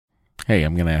Hey,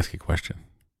 I'm going to ask you a question.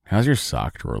 How's your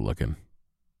sock drawer looking?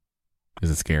 Is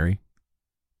it scary?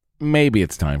 Maybe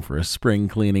it's time for a spring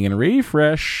cleaning and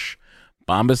refresh.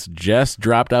 Bombas just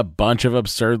dropped a bunch of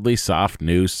absurdly soft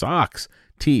new socks,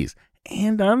 tees,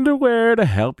 and underwear to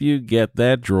help you get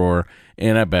that drawer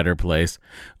in a better place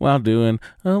while doing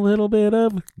a little bit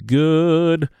of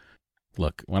good.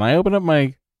 Look, when I open up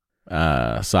my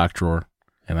sock drawer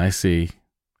and I see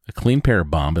a clean pair of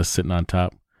Bombas sitting on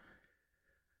top,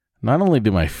 not only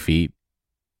do my feet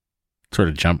sort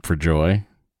of jump for joy,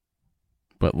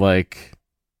 but like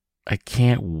I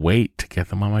can't wait to get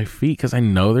them on my feet because I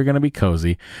know they're going to be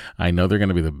cozy. I know they're going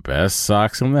to be the best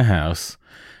socks in the house,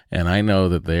 and I know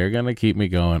that they're going to keep me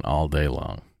going all day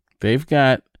long. They've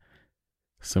got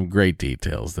some great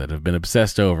details that have been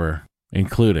obsessed over,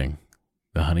 including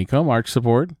the honeycomb arch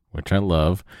support, which I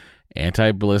love,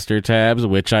 anti-blister tabs,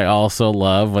 which I also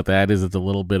love. What that is, it's a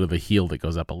little bit of the heel that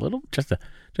goes up a little, just a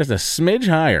smidge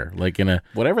higher, like in a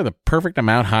whatever the perfect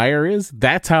amount higher is.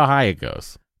 That's how high it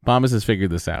goes. Bombas has figured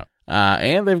this out.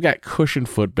 And they've got cushioned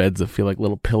footbeds that feel like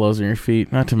little pillows on your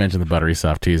feet, not to mention the buttery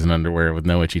soft tees and underwear with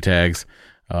no itchy tags.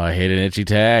 Oh, I hate an itchy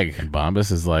tag. And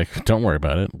Bombas is like, don't worry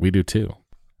about it. We do too.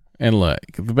 And look,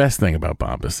 the best thing about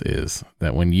Bombas is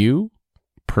that when you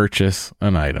purchase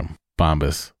an item,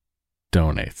 Bombas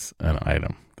donates an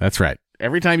item. That's right.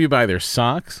 Every time you buy their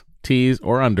socks, tees,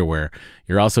 or underwear,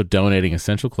 you're also donating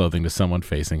essential clothing to someone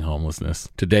facing homelessness.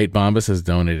 To date, Bombas has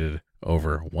donated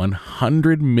over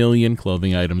 100 million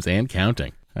clothing items and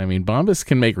counting. I mean, Bombas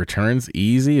can make returns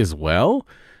easy as well.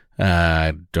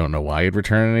 I don't know why you'd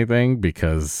return anything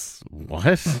because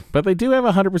what? But they do have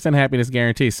a 100% happiness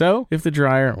guarantee. So if the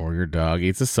dryer or your dog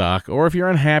eats a sock, or if you're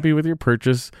unhappy with your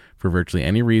purchase for virtually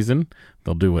any reason,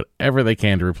 they'll do whatever they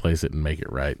can to replace it and make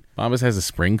it right. Bombas has a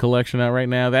spring collection out right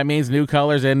now. That means new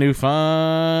colors and new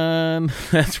fun.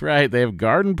 That's right. They have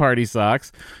garden party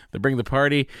socks that bring the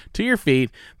party to your feet.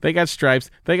 They got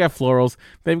stripes. They got florals.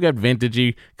 They've got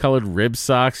vintagey colored rib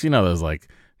socks. You know, those like,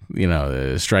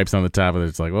 stripes on the top of it.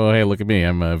 It's like, oh, hey, look at me.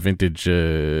 I'm a vintage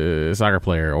soccer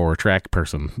player or track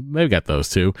person. They've got those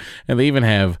too. And they even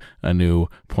have a new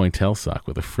pointelle sock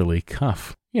with a frilly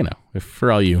cuff. You know, if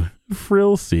for all you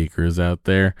frill seekers out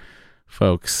there,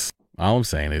 folks, all I'm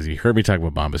saying is you heard me talk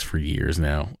about Bombas for years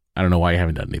now. I don't know why you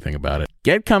haven't done anything about it.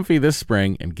 Get comfy this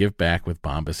spring and give back with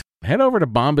Bombas. Head over to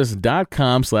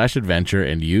bombas.com/adventure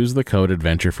and use the code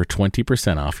adventure for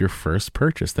 20% off your first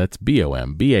purchase. That's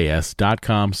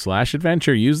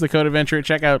bombas.com/adventure. Use the code adventure at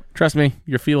checkout. Trust me,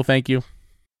 your feet will thank you.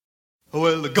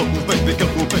 Well, go, baby, go, baby, go,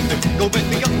 baby, go,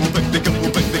 baby, go, baby,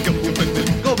 go, baby, go,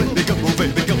 baby, go,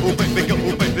 baby, go, baby, go,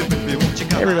 baby, baby, won't you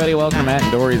come? Hey everybody, welcome to Matt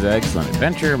and Dory's Excellent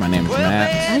Adventure. My name is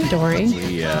Matt. I'm Dory.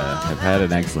 We have had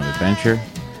an excellent adventure.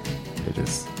 It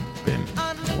has been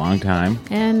a long time.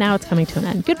 And now it's coming to an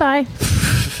end. Goodbye.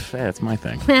 That's my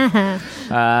thing.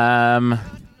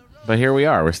 But here we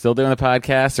are. We're still doing the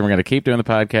podcast, and we're going to keep doing the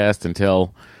podcast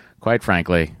until, quite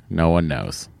frankly, no one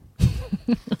knows.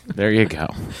 There you go.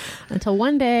 Until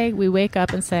one day we wake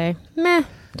up and say, meh,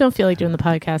 don't feel like doing the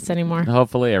podcast anymore.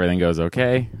 Hopefully everything goes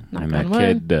okay. Knock and that on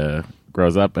wood. kid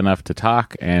grows up enough to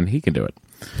talk, and he can do it.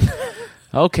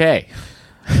 Okay.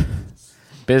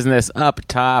 Business up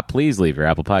top. Please leave your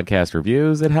Apple Podcast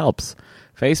reviews. It helps.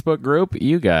 Facebook group.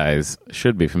 You guys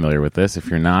should be familiar with this. If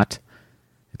you're not,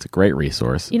 it's a great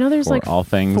resource. You know, there's for like all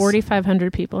things.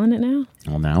 4,500 people in it now.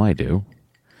 Well, now I do.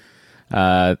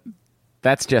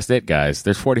 That's just it, guys.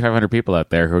 There's 4,500 people out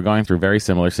there who are going through very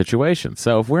similar situations.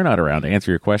 So if we're not around to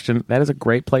answer your question, that is a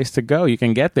great place to go. You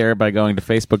can get there by going to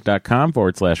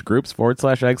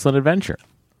facebook.com/groups/excellent adventure.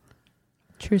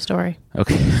 True story.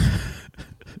 Okay.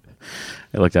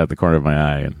 I looked out the corner of my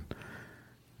eye and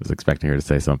was expecting her to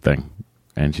say something.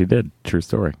 And she did. True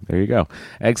story. There you go.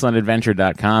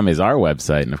 ExcellentAdventure.com is our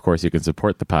website. And, of course, you can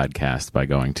support the podcast by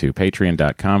going to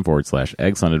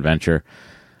patreon.com/excellentadventure.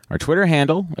 Our Twitter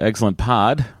handle,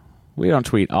 ExcellentPod. We don't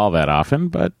tweet all that often,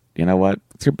 but you know what?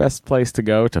 It's your best place to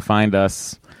go to find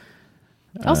us.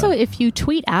 Also, if you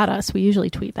tweet at us, we usually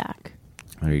tweet back.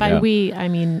 There you By go. we, I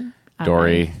mean...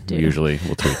 Dory I do. usually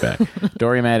will tweet back.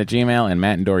 DoryMatt@gmail and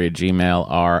MattandDory@gmail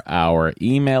are our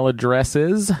email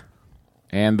addresses.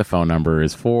 And the phone number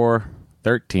is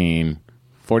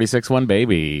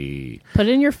 413-461-BABY. Put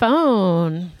it in your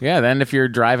phone. Yeah, then if you're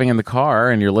driving in the car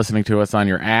and you're listening to us on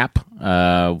your app,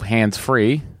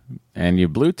 hands-free, and you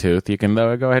Bluetooth, you can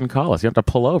go ahead and call us. You don't have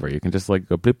to pull over. You can just like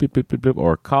go bloop, bloop, bloop, bloop, bloop,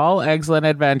 or call Excellent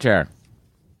Adventure.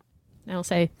 And I'll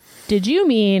say, did you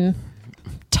mean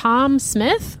Tom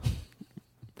Smith?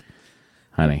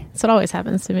 Honey, That's what always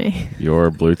happens to me.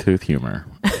 your Bluetooth humor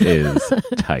is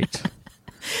tight.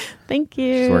 Thank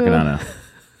you. She's working on a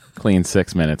Clean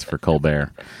 6 minutes for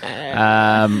Colbert.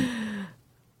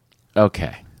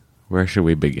 Okay. Where should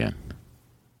we begin?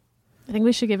 I think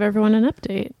we should give everyone an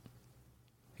update.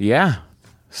 Yeah.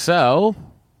 So,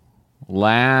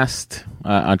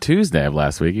 on Tuesday of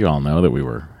last week, you all know that we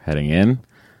were heading in,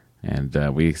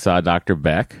 and we saw Dr.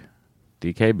 Beck,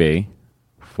 DKB,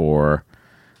 for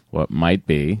what might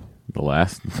be the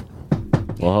last,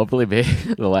 will hopefully be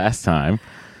the last time.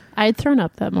 I'd thrown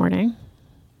up that morning.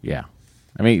 Yeah.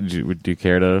 I mean, do you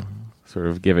care to sort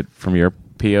of give it from your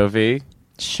POV?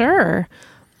 Sure.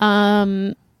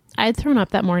 I'd thrown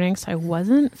up that morning, so I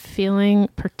wasn't feeling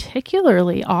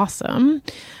particularly awesome.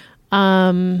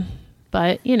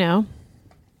 But,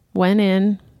 went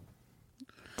in,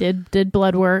 did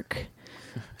blood work.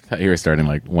 I thought you were starting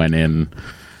like when in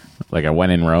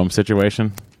Rome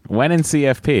situation. When in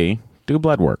CFP, do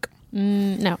blood work.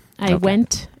 No, I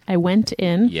went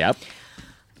in. Yep.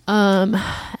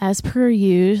 As per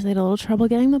usual, they had a little trouble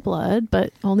getting the blood,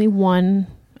 but only one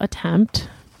attempt.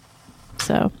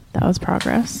 So that was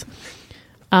progress.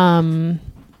 And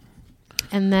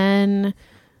then,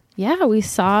 we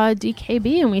saw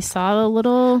DKB and we saw the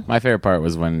little... My favorite part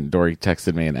was when Dory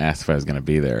texted me and asked if I was going to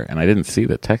be there, and I didn't see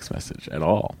the text message at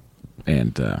all.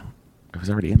 And I was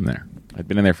already in there. I'd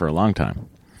been in there for a long time.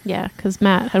 Yeah, because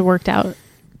Matt had worked out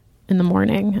in the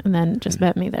morning and then just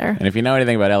met me there. And if you know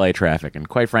anything about LA traffic, and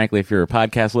quite frankly, if you're a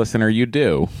podcast listener, you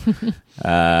do,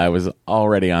 I was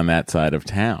already on that side of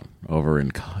town over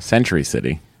in Century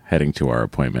City, heading to our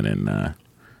appointment in,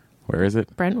 where is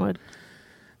it? Brentwood.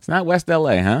 It's not West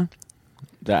LA, huh?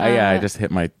 I just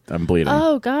hit I'm bleeding.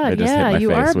 Oh, God, I just hit my you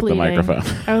face are with bleeding. the microphone.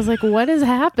 I was like, what is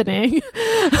happening?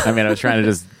 I mean, I was trying to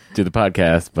just do the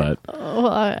podcast, but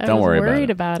don't worry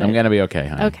about it. I'm going to be okay,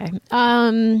 honey. Okay.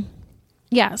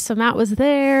 So Matt was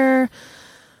there.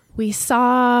 We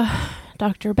saw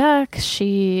Dr. Beck.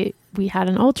 We had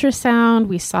an ultrasound.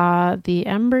 We saw the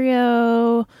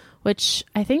embryo, which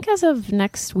I think as of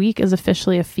next week is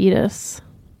officially a fetus.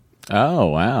 Oh,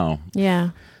 wow.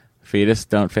 Yeah. Fetus,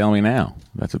 don't fail me now.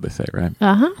 That's what they say, right?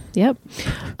 Uh-huh. Yep.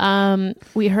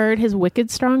 We heard his wicked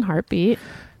strong heartbeat.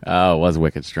 Oh, it was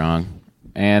wicked strong.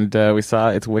 And we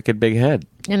saw its wicked big head.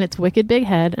 And its wicked big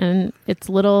head and its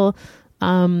little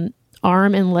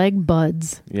arm and leg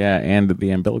buds. Yeah, and the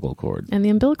umbilical cord. And the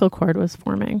umbilical cord was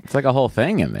forming. It's like a whole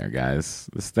thing in there, guys.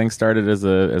 This thing started as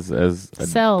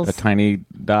cells. A tiny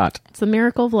dot. It's a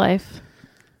miracle of life.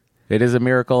 It is a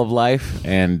miracle of life,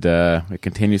 and it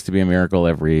continues to be a miracle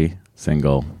every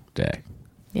single day.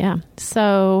 Yeah.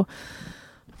 So,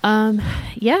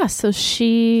 so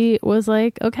she was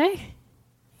like, okay,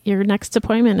 your next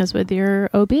appointment is with your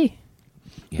OB. Yeah.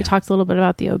 We talked a little bit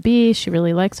about the OB. She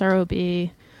really likes our OB.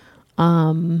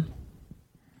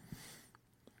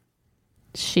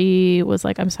 She was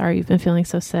like, I'm sorry you've been feeling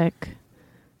so sick,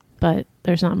 but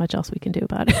there's not much else we can do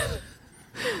about it.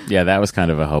 Yeah, that was kind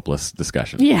of a hopeless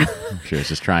discussion. Yeah. She was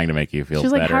just trying to make you feel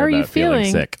better like, how are you feeling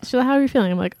sick. She's like, how are you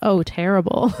feeling? I'm like, oh,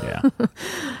 terrible. Yeah.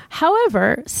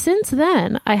 However, since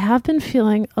then, I have been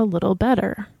feeling a little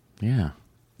better. Yeah.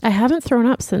 I haven't thrown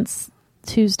up since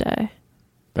Tuesday.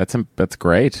 That's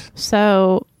great.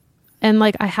 So, and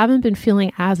I haven't been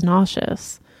feeling as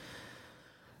nauseous.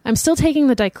 I'm still taking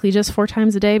the Diclegis 4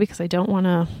 times a day because I don't want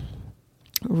to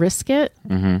risk it.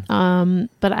 Mm-hmm.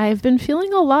 But I've been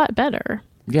feeling a lot better.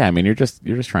 Yeah, I mean, you're just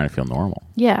trying to feel normal.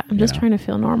 Yeah, I'm just trying to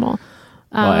feel normal.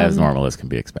 Well, as normal as can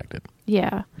be expected.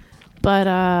 Yeah.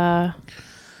 But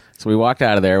so we walked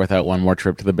out of there without one more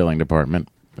trip to the billing department,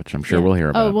 which I'm sure we'll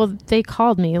hear about. Oh, well, they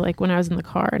called me when I was in the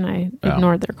car and I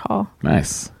ignored their call.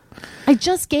 Nice. I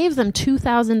just gave them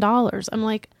 $2,000. I'm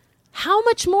like, how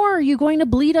much more are you going to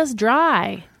bleed us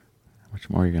dry? How much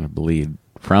more are you going to bleed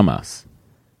from us?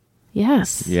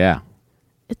 Yes. Yeah.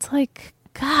 It's like,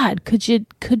 God, could you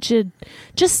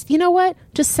just, you know what?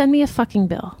 Just send me a fucking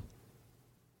bill.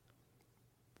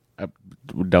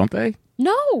 Don't they?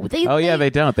 No, they. Oh, yeah, they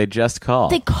don't. They just call.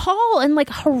 They call and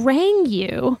harangue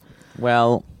you.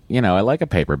 Well, I like a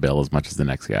paper bill as much as the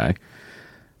next guy.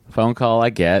 Phone call I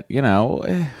get,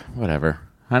 whatever.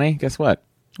 Honey, guess what?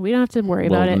 We don't have to worry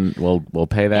about it. We'll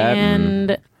pay that.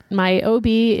 And my OB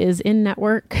is in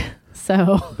network,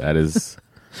 so. That is,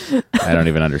 I don't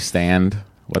even understand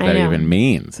what that even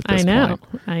means at this point.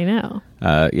 I know.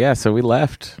 Yeah, so we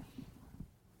left.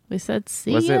 We said,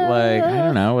 see Was ya. it I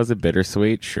don't know, was it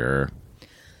bittersweet? Sure.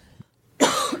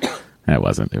 It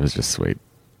wasn't. It was just sweet.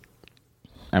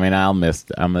 I mean, I'll miss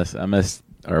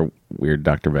our weird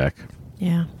Dr. Beck.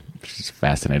 Yeah. She's a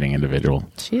fascinating individual.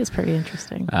 She is pretty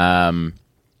interesting.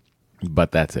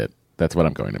 But that's it. That's what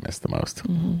I'm going to miss the most.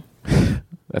 Mm-hmm.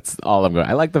 That's all I'm going.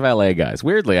 I like the valet guys.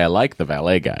 Weirdly, I like the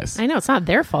valet guys. I know it's not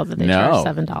their fault that they No. charge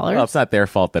 $7. Well, it's not their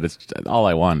fault that it's all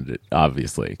I wanted.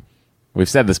 Obviously, we've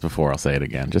said this before. I'll say it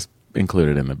again. Just include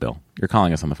it in the bill. You're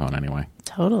calling us on the phone anyway.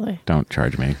 Totally. Don't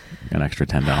charge me an extra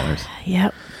 $10.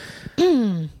 Yep.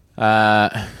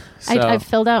 I've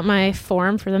filled out my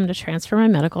form for them to transfer my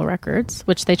medical records,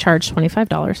 which they charge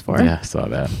 $25 for. Yeah, I saw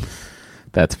that.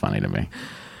 That's funny to me.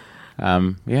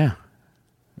 Yeah.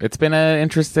 It's been an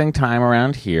interesting time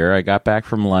around here. I got back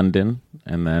from London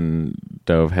and then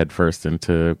dove headfirst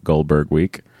into Goldberg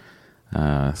Week.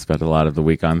 Spent a lot of the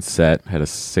week on set. Had a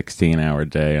 16-hour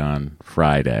day on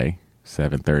Friday,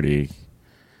 7:30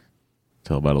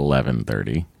 till about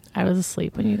 11:30. I was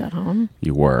asleep when you got home.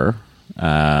 You were.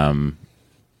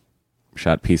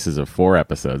 Shot pieces of 4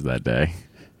 episodes that day.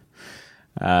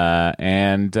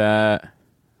 And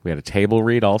we had a table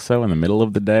read also in the middle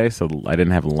of the day, so I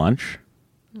didn't have lunch.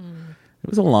 It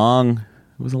was a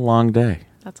long day.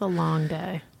 That's a long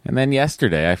day. And then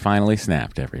yesterday I finally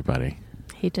snapped, everybody.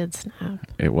 He did snap.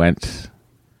 It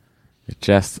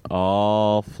just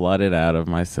all flooded out of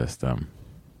my system.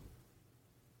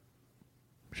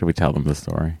 Should we tell them the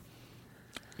story?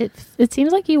 It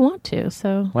seems like you want to,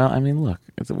 so. Well, I mean, look,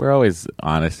 we're always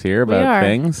honest here about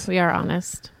things. We are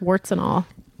honest. Warts and all.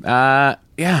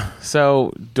 Yeah.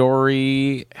 So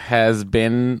Dory has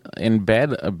been in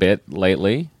bed a bit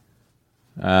lately.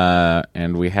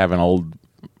 And we have an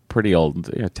pretty old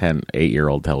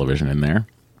 8-year-old television in there.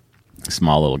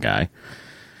 Small little guy.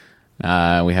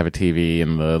 We have a TV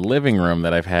in the living room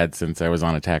that I've had since I was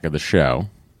on Attack of the Show.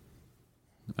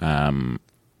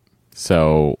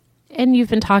 So. And you've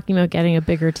been talking about getting a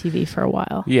bigger TV for a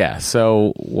while. Yeah.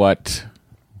 So what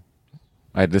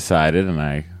I decided, and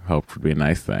I hoped would be a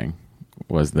nice thing,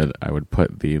 was that I would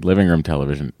put the living room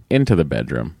television into the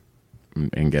bedroom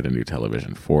and get a new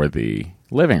television for the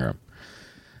living room.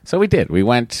 So we did. We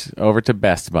went over to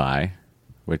Best Buy,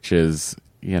 which is,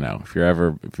 if you've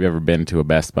ever been to a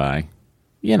Best Buy,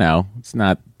 it's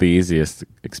not the easiest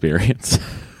experience.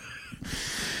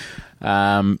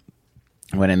 Went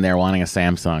in there wanting a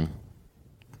Samsung,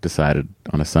 decided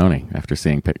on a Sony after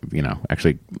seeing,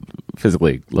 actually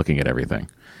physically looking at everything.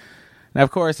 Now,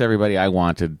 of course, everybody, I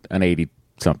wanted an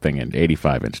 80-something and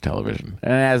 85-inch television.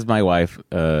 And as my wife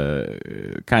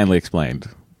kindly explained,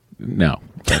 no.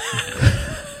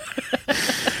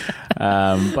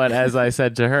 But as I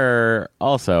said to her,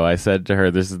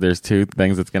 there's 2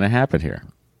 things that's going to happen here.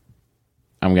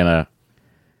 I'm going to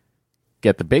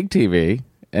get the big TV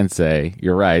and say,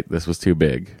 you're right, this was too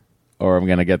big. Or I'm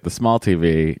going to get the small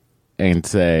TV and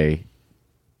say,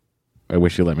 I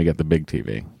wish you let me get the big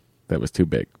TV. That was too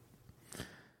big.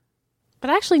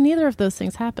 But actually, neither of those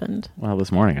things happened. Well,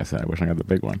 this morning I said, I wish I got the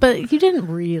big one. But you didn't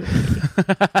really.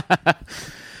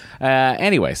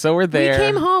 Anyway, so we're there. We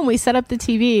came home. We set up the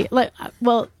TV.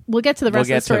 We'll get to the rest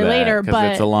of the story later.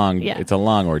 But it's a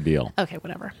long ordeal. Okay,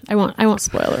 whatever. I won't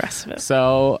spoil the rest of it.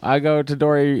 So I go to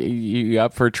Dory. You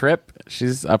up for a trip?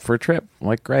 She's up for a trip. I'm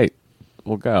like, great,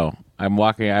 we'll go. I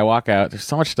walk out. There's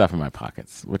so much stuff in my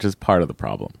pockets, which is part of the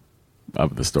problem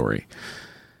of the story.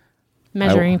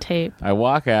 Measuring tape. I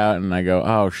walk out and I go,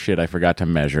 oh shit, I forgot to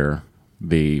measure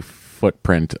the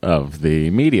footprint of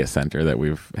the media center that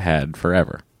we've had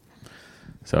forever.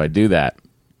 So I do that,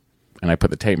 and I put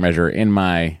the tape measure in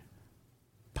my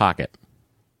pocket.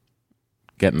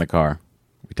 Get in the car.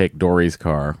 We take Dory's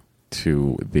car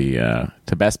to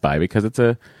to Best Buy because it's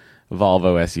a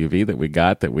Volvo SUV that we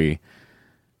got that we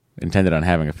intended on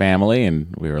having a family,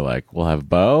 and we were like, we'll have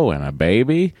Bo and a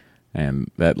baby, and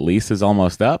that lease is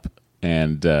almost up,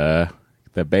 and the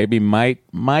baby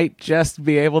might just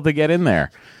be able to get in there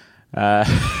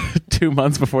 2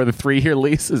 months before the 3-year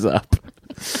lease is up.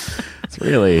 It's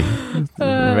really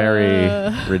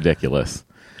very ridiculous.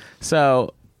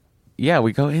 So, yeah,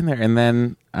 we go in there, and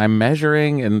then I'm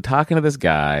measuring and talking to this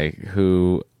guy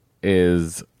who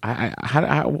is,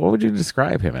 what would you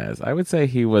describe him as? I would say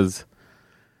he was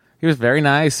very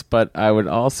nice, but I would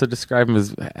also describe him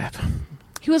as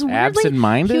he was weirdly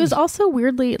absent-minded. He was also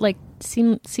weirdly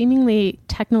seemingly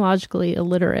technologically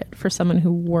illiterate for someone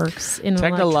who works in an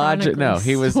electronics No,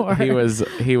 he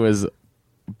was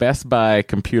Best Buy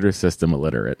computer system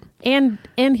illiterate. And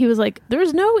he was like,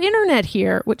 there's no internet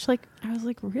here, which I was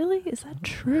like, really? Is that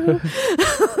true?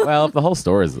 Well, if the whole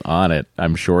store is on it,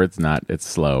 I'm sure it's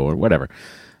slow or whatever.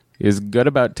 He's good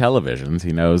about televisions.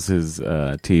 He knows his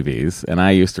TVs. And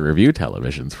I used to review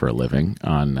televisions for a living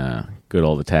on good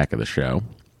old Attack of the Show.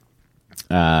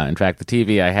 In fact, the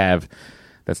TV I have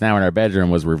that's now in our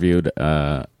bedroom was reviewed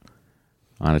on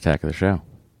Attack of the Show.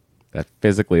 That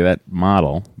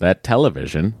model, that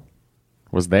television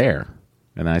was there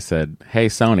And I said, hey,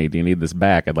 Sony, do you need this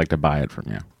back? I'd like to buy it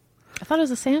from you. I thought it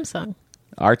was a Samsung.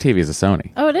 Our TV is a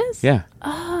Sony. Oh, it is? Yeah.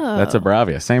 Oh. That's a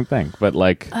Bravia. Same thing. But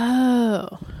like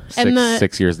Oh. And the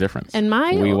 6 years difference. and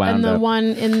my and the one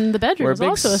in the bedroom We're a is big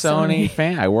also a Sony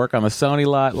fan. I work on the Sony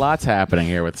lot. Lots happening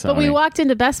here with Sony. But we walked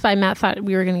into Best Buy. Matt thought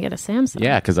we were going to get a Samsung.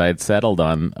 Yeah, because I had settled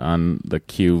on the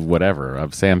Q whatever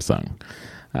of Samsung,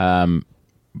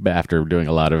 after doing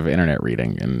a lot of internet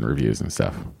reading and reviews and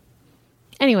stuff.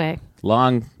 Anyway,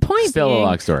 Still being, a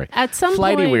long story. At some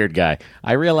Flighty point, weird guy.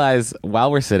 I realize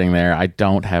while we're sitting there, I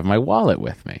don't have my wallet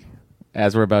with me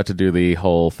as we're about to do the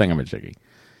whole thingamajiggy.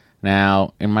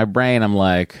 Now, in my brain, I'm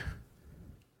like,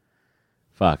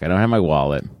 fuck, I don't have my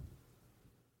wallet.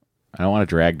 I don't want to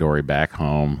drag Dory back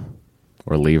home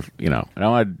or leave, I don't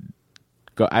want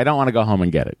to go home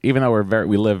and get it, even though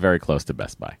we live very close to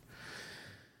Best Buy.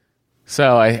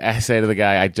 So I say to the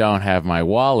guy, I don't have my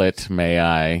wallet. May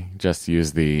I just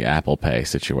use the Apple Pay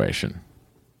situation?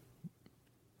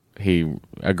 He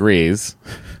agrees.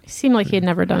 He seemed like he had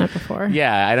never done it before.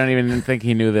 Yeah, I don't even think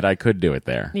he knew that I could do it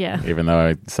there. Yeah. Even though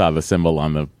I saw the symbol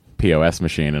on the POS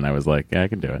machine and I was like, yeah, I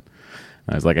can do it. And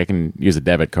I was like, I can use a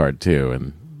debit card too,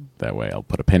 and that way I'll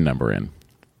put a PIN number in.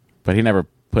 But he never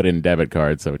put in debit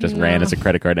card, so it just ran as a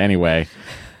credit card anyway.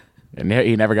 And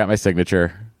he never got my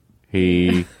signature.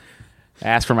 He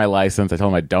asked for my license. I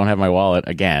told him I don't have my wallet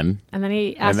again. And then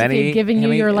he asked if he had given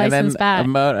you your license back.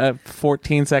 About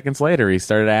 14 seconds later, he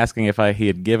started asking if he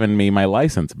had given me my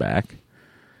license back,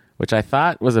 which I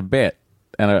thought was a bit.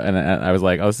 And I was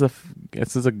like, oh,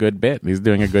 this is a good bit. He's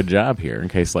doing a good job here in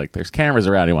case like there's cameras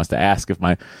around. He wants to ask if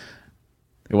it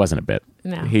wasn't a bit.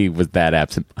 No. He was that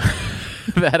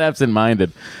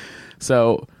absent-minded.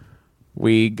 So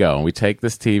we go and we take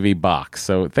this TV box.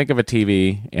 So think of a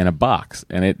TV in a box,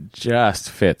 and it just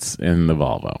fits in the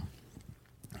Volvo.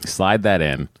 Slide that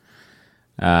in,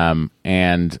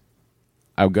 and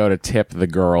I would go to tip the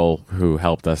girl who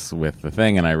helped us with the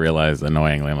thing, and I realized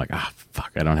annoyingly, I'm like,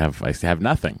 fuck, I have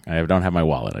nothing. I don't have my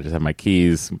wallet. I just have my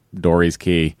keys, Dory's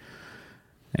key,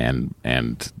 and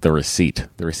the receipt.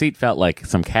 The receipt felt like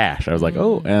some cash. I was like,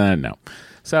 no.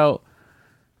 So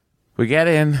we get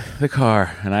in the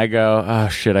car, and I go, oh,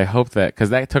 shit, I hope that... Because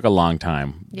that took a long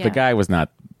time. Yeah. The guy was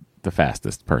not the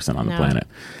fastest person on the planet.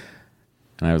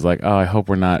 And I was like, oh, I hope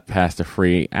we're not past a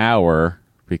free hour,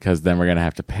 because then we're going to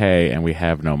have to pay, and we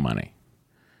have no money.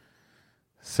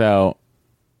 So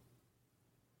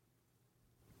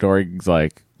Dory,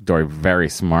 very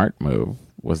smart move,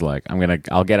 was like,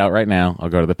 I'll get out right now. I'll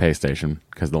go to the pay station,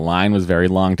 because the line was very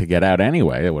long to get out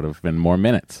anyway. It would have been more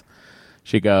minutes.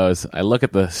 She goes, I look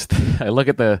at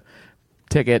the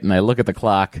ticket and I look at the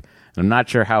clock, and I'm not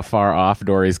sure how far off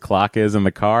Dory's clock is in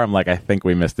the car. I'm like, I think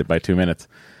we missed it by 2 minutes.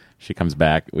 She comes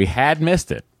back. We had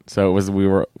missed it. So we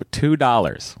were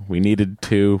 $2. We needed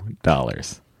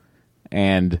 $2.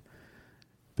 And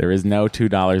there is no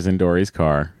 $2 in Dory's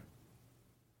car.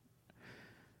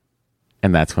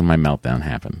 And that's when my meltdown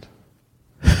happened.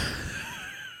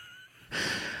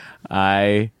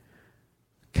 I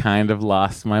kind of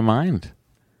lost my mind.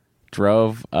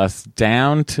 Drove us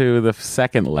down to the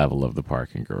second level of the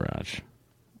parking garage.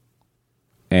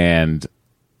 And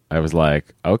I was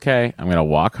like, okay, I'm going to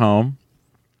walk home.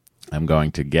 I'm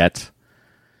going to get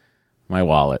my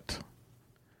wallet.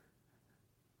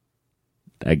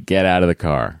 I get out of the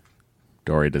car.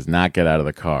 Dory does not get out of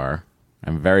the car.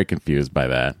 I'm very confused by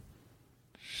that.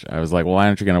 I was like, well, why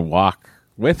aren't you going to walk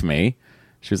with me?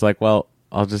 She was like, well,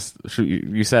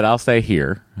 you said I'll stay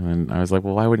here. And I was like,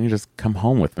 well, why wouldn't you just come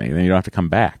home with me? Then you don't have to come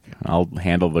back. I'll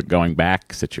handle the going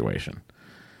back situation.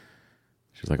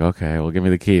 She's like, okay, well, give me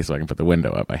the key so I can put the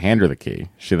window up. I hand her the key.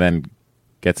 She then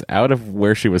gets out of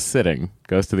where she was sitting,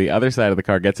 goes to the other side of the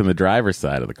car, gets in the driver's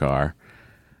side of the car.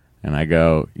 And I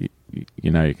go,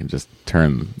 you can just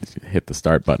hit the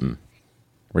start button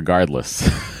regardless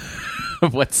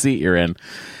of what seat you're in.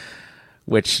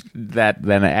 Which that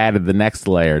then added the next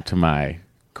layer to my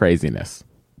craziness.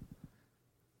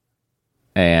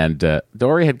 And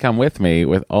Dory had come with me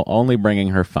with only bringing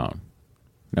her phone.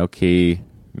 No key,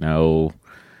 no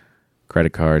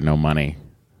credit card, no money.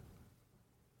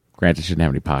 Granted, she didn't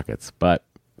have any pockets. But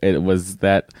it was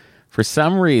that, for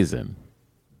some reason,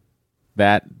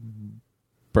 that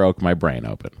broke my brain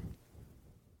open.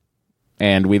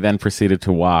 And we then proceeded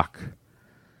to walk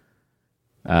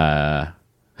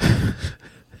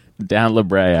down La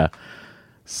Brea,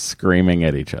 screaming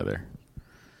at each other.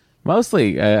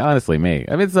 Mostly, honestly, me.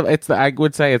 I mean, I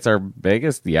would say it's our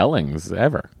biggest yellings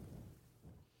ever.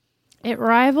 It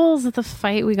rivals the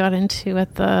fight we got into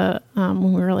at the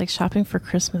when we were like shopping for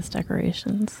Christmas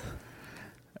decorations.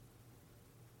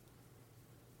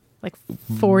 like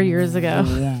 4 years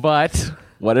ago. But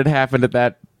what had happened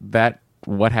at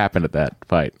what happened at that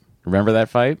fight? Remember that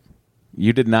fight?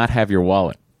 You did not have your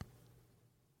wallet.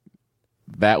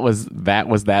 That was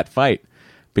that fight,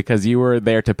 because you were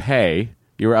there to pay.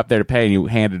 You were up there to pay, and you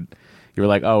were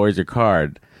like, "Oh, where's your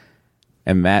card?"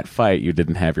 And that fight, you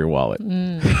didn't have your wallet.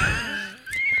 I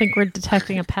think we're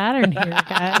detecting a pattern here,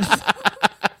 guys.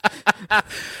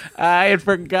 I had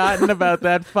forgotten about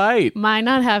that fight. My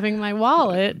not having my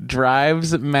wallet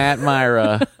Drives Matt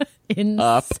Myra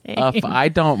up. insane. I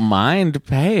don't mind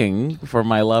paying for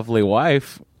my lovely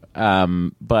wife,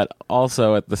 but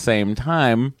also at the same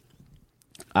time,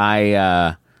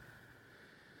 I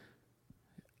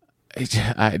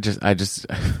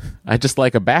just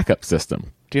like a backup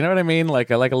system. Do you know what I mean?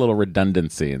 Like I like a little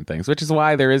redundancy in things, which is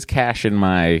why there is cash in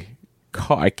my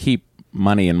car. I keep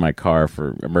money in my car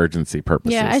for emergency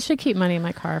purposes. Yeah, I should keep money in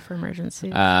my car for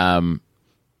emergencies.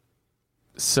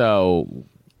 So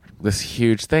this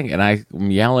huge thing, and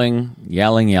I'm yelling.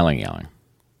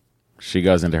 She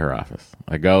goes into her office.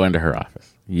 I go into her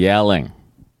office, yelling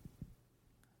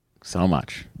so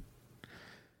much.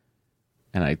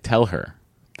 And I tell her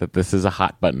that this is a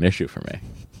hot button issue for me.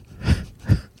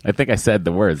 I think I said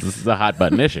the words. This is a hot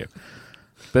button issue.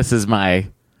 This is the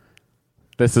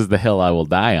hill I will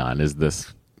die on, is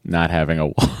this not having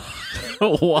a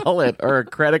wallet or a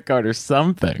credit card or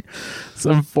something,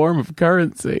 some form of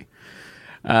currency.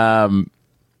 So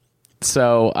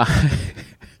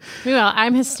Meanwhile,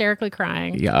 I'm hysterically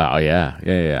crying.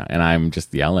 yeah. And I'm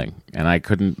just yelling, and I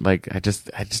couldn't, I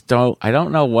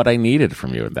don't know what I needed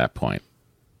from you at that point.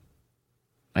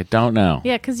 I don't know.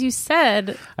 Yeah, because you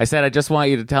said... I said, I just want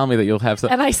you to tell me that you'll have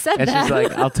some... And I said and that. she's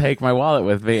like, I'll take my wallet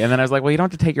with me. And then I was like, well, you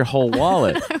don't have to take your whole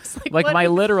wallet. I was like, Like, my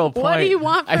literal point... What do you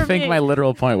want from I think me? my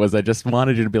literal point was I just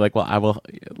wanted you to be like, well, I will...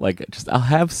 I'll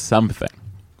have something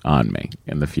on me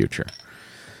in the future.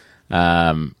 Be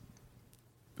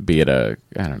it I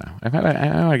don't know. I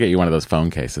want to get you one of those phone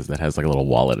cases that has, like, a little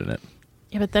wallet in it.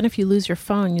 Yeah, but then if you lose your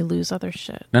phone, you lose other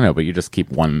shit. No, but you just keep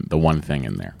the one thing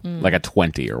in there, like a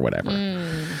 20 or whatever.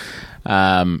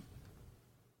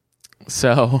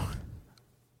 So,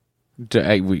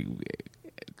 the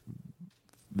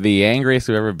angriest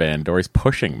we've ever been, Dory's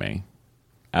pushing me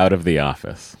out of the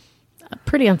office.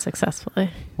 Pretty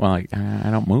unsuccessfully. Well, I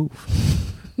don't move.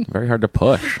 Very hard to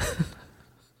push.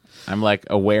 I'm like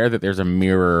aware that there's a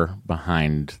mirror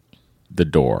behind the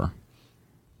door.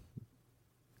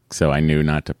 So I knew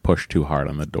not to push too hard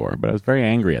on the door, but I was very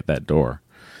angry at that door.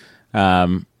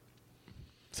 So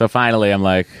finally I'm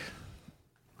like,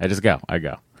 I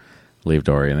go. Leave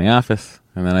Dory in the office,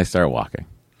 and then I start walking.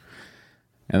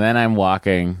 And then I'm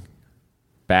walking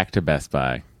back to Best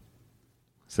Buy,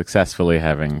 successfully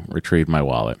having retrieved my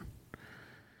wallet.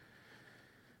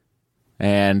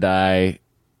 And I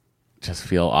just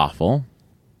feel awful.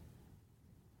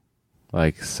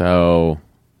 I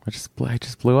just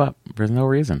blew up. There's no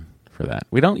reason for that.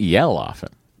 We don't yell often.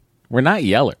 We're not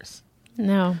yellers.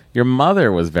 No. Your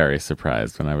mother was very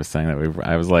surprised when I was saying that.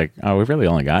 I was like, oh, we've really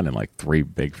only gotten in like 3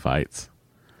 big fights.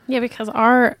 Yeah, because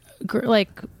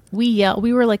we yell.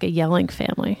 We were like a yelling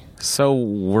family. So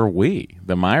were we.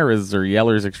 The Myras are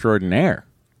yellers extraordinaire.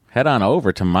 Head on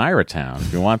over to Myra Town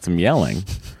if you want some yelling.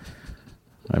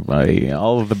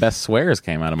 All of the best swears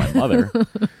came out of my mother.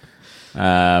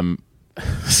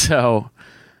 So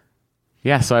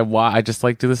I just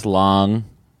do this long,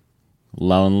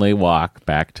 lonely walk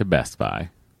back to Best Buy.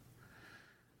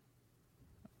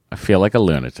 I feel like a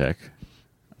lunatic.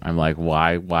 I'm like,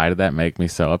 why did that make me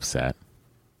so upset?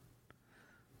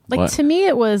 To me,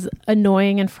 it was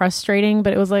annoying and frustrating,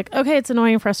 but it was like, okay, it's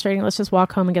annoying and frustrating. Let's just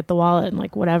walk home and get the wallet and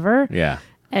whatever. Yeah.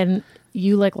 And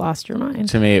you lost your mind.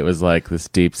 To me, it was like this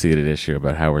deep-seated issue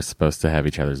about how we're supposed to have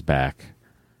each other's back.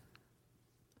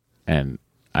 And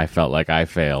I felt like I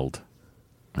failed.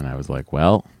 And I was like,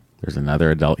 well, there's another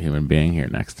adult human being here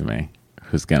next to me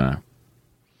who's going to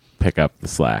pick up the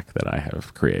slack that I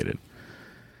have created.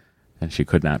 And she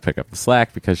could not pick up the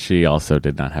slack because she also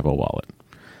did not have a wallet.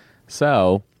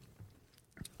 So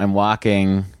I'm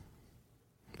walking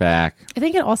back. I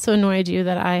think it also annoyed you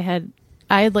that I had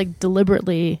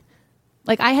deliberately,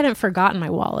 I hadn't forgotten my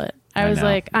wallet. I was know.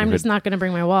 like, I'm just not going to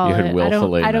bring my wallet. had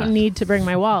willfully I don't not. need to bring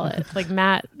my wallet.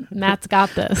 Matt's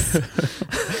got this.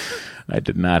 I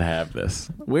did not have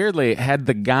this. Weirdly, had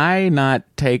the guy had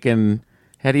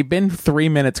he been 3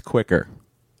 minutes quicker,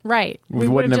 Right. it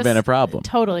wouldn't have been a problem.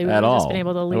 Totally. We at would have all. just been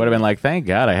able to leave. I would have been like, thank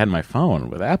God I had my phone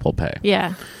with Apple Pay.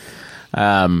 Yeah.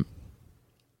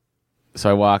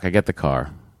 So I get the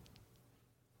car.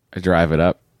 I drive it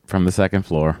up from the second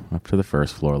floor up to the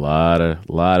first floor. A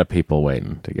lot of people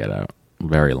waiting to get out.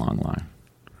 Very long line.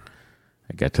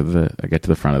 I get to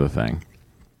the front of the thing.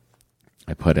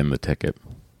 I put in the ticket,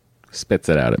 spits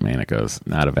it out at me, and it goes,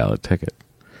 "Not a valid ticket."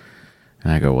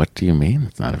 And I go, "What do you mean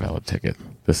it's not a valid ticket?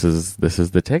 This is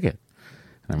the ticket."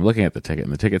 And I'm looking at the ticket,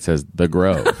 and the ticket says The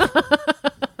Grove.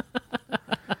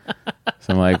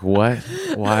 So I'm like, "What?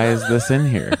 Why is this in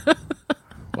here?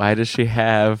 Why does she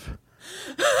have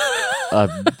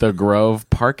the Grove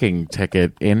parking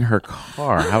ticket in her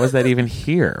car? How is that even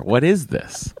here? What is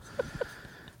this?"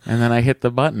 And then I hit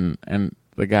the button, and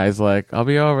the guy's like, "I'll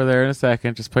be over there in a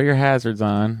second. Just put your hazards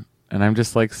on." And I'm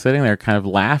just like sitting there kind of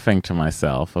laughing to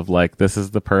myself of like, this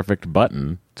is the perfect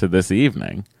button to this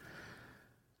evening.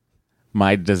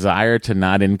 My desire to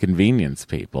not inconvenience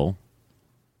people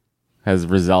has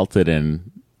resulted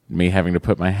in me having to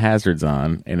put my hazards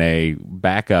on in a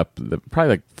backup,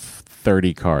 probably like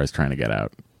 30 cars trying to get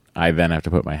out. I then have to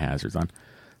put my hazards on.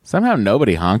 Somehow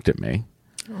nobody honked at me.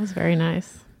 That was very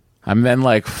nice. I'm then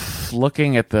like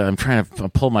looking at I'm trying to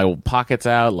pull my pockets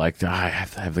out, like, I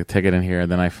have to have the ticket in here.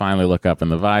 And then I finally look up in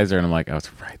the visor and I'm like, oh,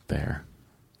 it's right there.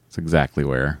 It's exactly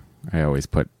where I always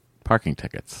put parking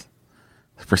tickets.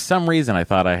 For some reason, I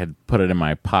thought I had put it in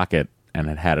my pocket and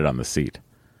had it on the seat.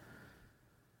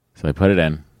 So I put it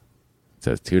in. It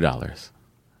says $2.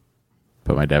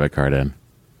 Put my debit card in.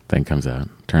 Thing comes out.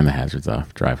 Turn the hazards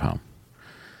off. Drive home.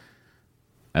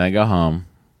 And then go home.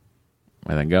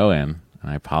 And then go in. And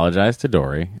I apologize to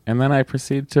Dory, and then I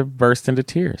proceed to burst into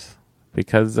tears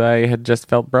because I had just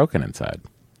felt broken inside.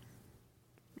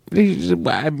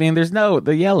 I mean,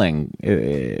 the yelling,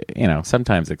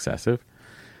 sometimes excessive,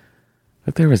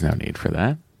 but there was no need for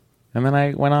that. And then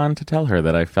I went on to tell her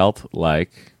that I felt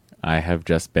like I have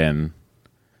just been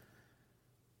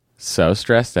so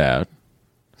stressed out,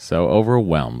 so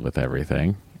overwhelmed with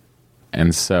everything,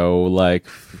 and so like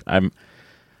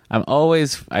I'm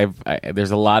always,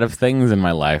 there's a lot of things in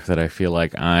my life that I feel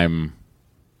like I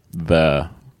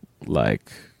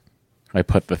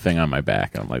put the thing on my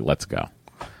back and I'm like, let's go.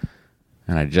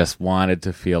 And I just wanted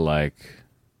to feel like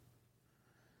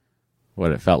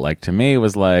what it felt like to me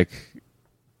was like,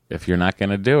 if you're not going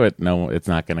to do it, no, it's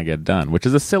not going to get done, which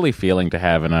is a silly feeling to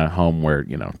have in a home where,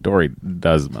 Dory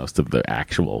does most of the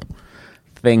actual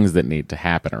things that need to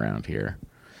happen around here.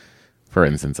 For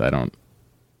instance, I don't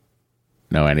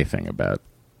know anything about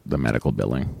the medical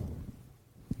billing.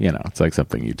 It's like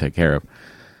something you take care of.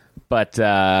 But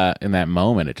in that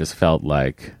moment, it just felt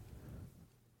like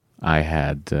I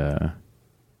had, I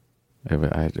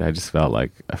just felt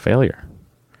like a failure.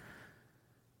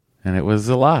 And it was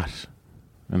a lot.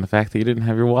 And the fact that you didn't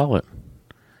have your wallet,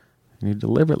 and you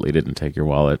deliberately didn't take your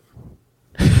wallet,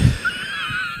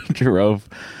 drove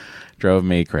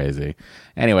me crazy.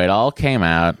 Anyway, it all came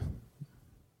out.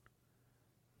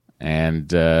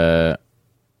 And I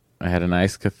had a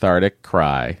nice cathartic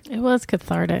cry. It was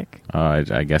cathartic. Oh,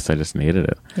 I guess I just needed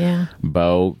it. Yeah.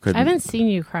 Bo couldn't. I haven't seen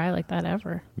you cry like that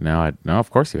ever. No, of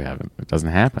course you haven't. It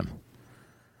doesn't happen.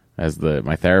 As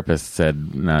my therapist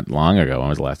said not long ago, when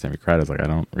was the last time you cried? I was like, I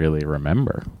don't really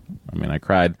remember. I mean, I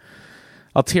cried.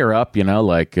 I'll tear up,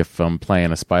 like if I'm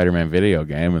playing a Spider-Man video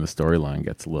game and the storyline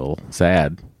gets a little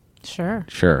sad. Sure.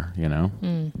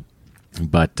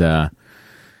 But,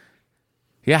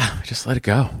 yeah, I just let it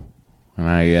go. And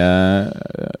I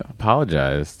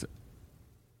apologized.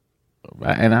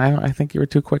 And I think you were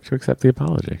too quick to accept the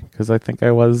apology because I think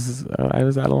I was out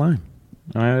of line.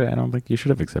 I don't think you should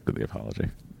have accepted the apology.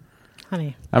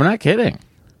 Honey. I'm not kidding.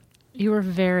 You were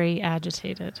very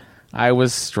agitated. I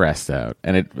was stressed out,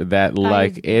 and it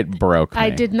broke me. I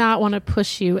did not want to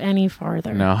push you any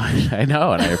farther. No, I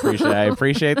know, and I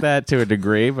appreciate that to a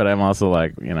degree, but I'm also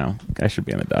like, I should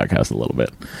be in the doghouse a little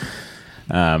bit.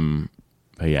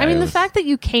 But yeah, I mean, the fact that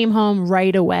you came home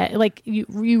right away, like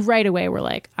you right away were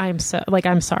like, I'm sorry. Like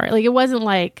it wasn't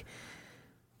like,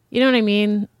 you know what I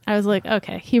mean? I was like,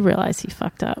 okay, he realized he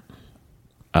fucked up.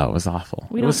 Oh, it was awful.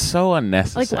 It was so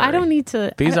unnecessary. Like, I don't need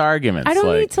to. These arguments. I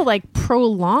don't need to like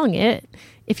prolong it.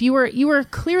 If you were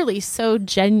clearly you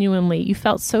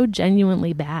felt so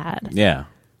genuinely bad. Yeah.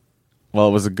 Well,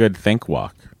 it was a good think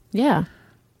walk. Yeah.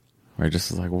 Where it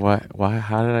just was like, what? Why?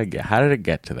 How did it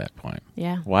get to that point?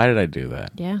 Yeah. Why did I do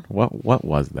that? Yeah. What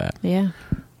was that? Yeah.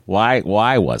 Why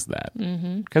was that?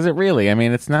 Because it really, I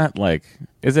mean, it's not like,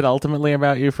 is it ultimately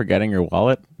about you forgetting your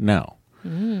wallet? No.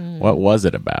 What was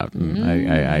it about? And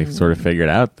I sort of figured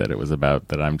out that it was about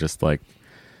that I'm just like,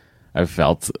 I've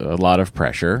felt a lot of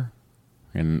pressure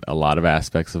in a lot of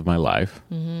aspects of my life,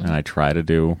 and I try to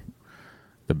do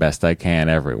the best I can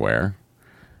everywhere.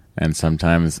 And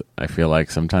sometimes I feel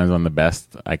like when the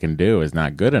best I can do is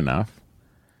not good enough,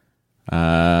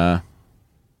 it's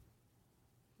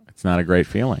not a great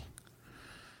feeling.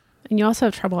 And you also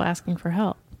have trouble asking for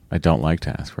help. I don't like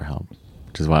to ask for help,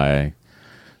 which is why I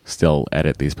still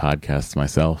edit these podcasts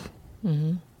myself.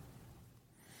 Mm-hmm.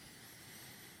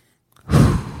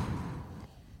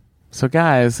 So,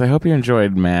 guys, I hope you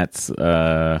enjoyed Matt's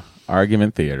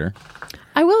argument theater.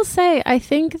 I will say, I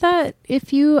think that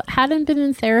if you hadn't been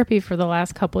in therapy for the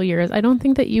last couple years, I don't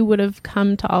think that you would have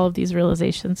come to all of these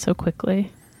realizations so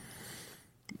quickly.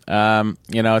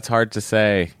 It's hard to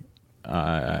say.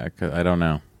 I don't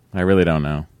know. I really don't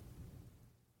know.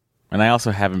 And I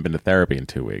also haven't been to therapy in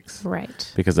 2 weeks.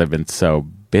 Right. Because I've been so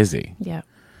busy. Yeah.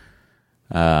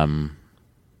 I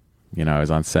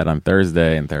was on set on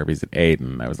Thursday and therapy's at 8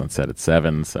 and I was on set at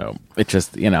 7. So it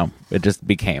just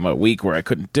became a week where I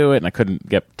couldn't do it and I couldn't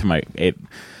get to my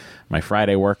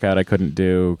Friday workout I couldn't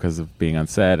do because of being on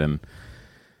set. And,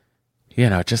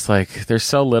 just like there's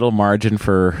so little margin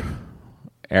for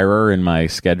error in my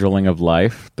scheduling of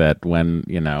life that when,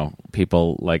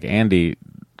 people like Andy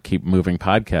keep moving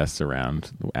podcasts around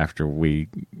after we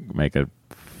make a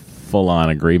full-on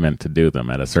agreement to do them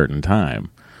at a certain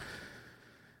time,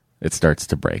 it starts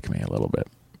to break me a little bit.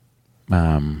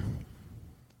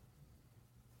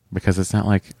 Because it's not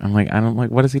like,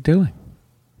 what is he doing?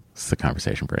 It's a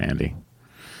conversation for Andy.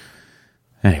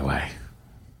 Anyway,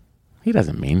 he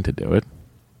doesn't mean to do it.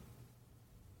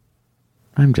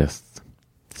 I'm just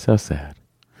so sad.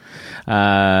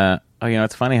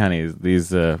 It's funny, honey. These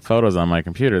photos on my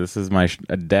computer. This is my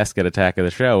desk at Attack of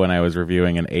the Show when I was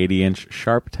reviewing an 80-inch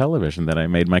Sharp television that I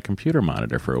made my computer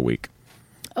monitor for a week.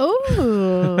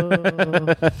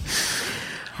 Oh,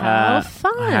 how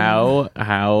fun!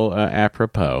 How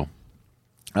apropos.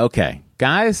 Okay,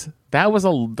 guys, that was the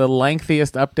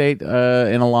lengthiest update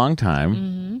in a long time.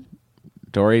 Mm-hmm.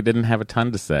 Dory didn't have a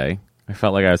ton to say. I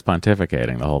felt like I was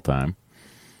pontificating the whole time,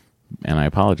 and I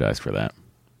apologize for that.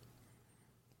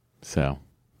 So,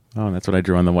 and that's what I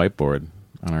drew on the whiteboard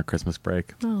on our Christmas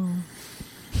break. Oh.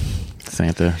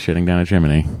 Santa shitting down a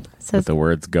chimney. With the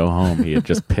words "Go home." He had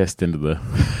just pissed into the...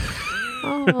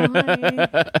 Oh, honey.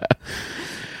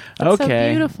 That's okay.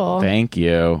 So beautiful. Thank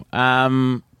you.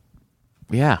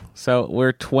 Yeah, so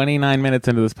we're 29 minutes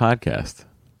into this podcast.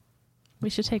 We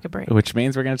should take a break. Which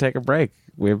means we're going to take a break.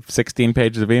 We have 16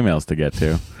 pages of emails to get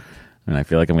to. And I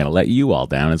feel like I'm going to let you all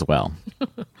down as well.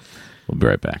 We'll be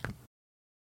right back.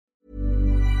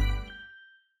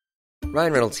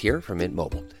 Ryan Reynolds here from Mint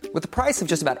Mobile. With the price of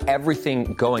just about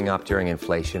everything going up during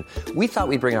inflation, we thought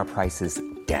we'd bring our prices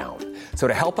down. So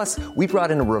to help us, we brought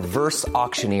in a reverse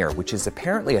auctioneer, which is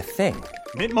apparently a thing.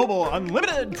 Mint Mobile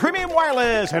Unlimited Premium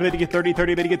Wireless. How to get 30,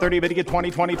 30, bit to get 30, bit to get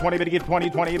 20, 20, 20, bit to get 20,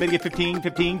 20, bit to get 15,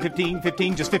 15, 15,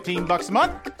 15, just $15 a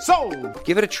month? Sold!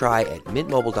 Give it a try at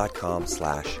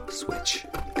mintmobile.com/switch.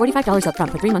 $45 up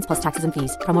front for 3 months plus taxes and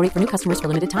fees. Promo rate for new customers for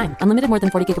limited time. Unlimited more than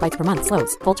 40 gigabytes per month.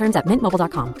 Slows full terms at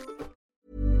mintmobile.com.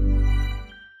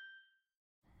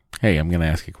 Hey, I'm going to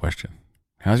ask you a question.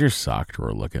 How's your sock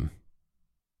drawer looking?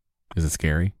 Is it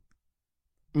scary?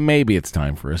 Maybe it's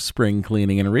time for a spring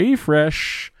cleaning and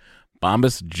refresh.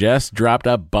 Bombas just dropped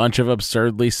a bunch of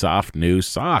absurdly soft new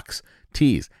socks,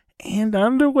 tees, and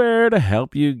underwear to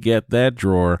help you get that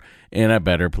drawer in a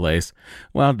better place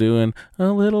while doing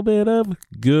a little bit of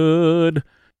good.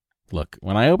 Look,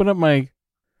 when I open up my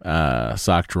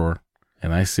sock drawer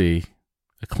and I see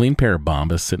a clean pair of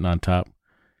Bombas sitting on top,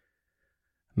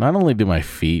 not only do my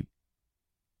feet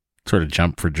sort of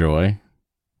jump for joy,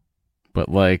 but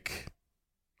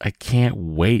I can't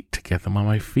wait to get them on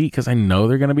my feet because I know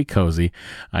they're going to be cozy.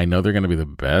 I know they're going to be the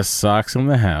best socks in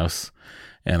the house,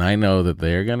 and I know that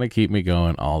they're going to keep me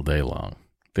going all day long.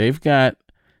 They've got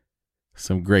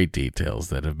some great details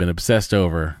that have been obsessed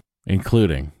over,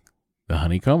 including the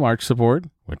honeycomb arch support,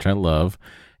 which I love,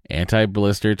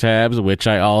 anti-blister tabs, which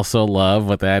I also love.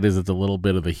 What that is, it's a little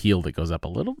bit of the heel that goes up a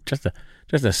little, just a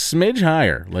smidge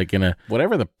higher, like in a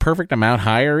whatever the perfect amount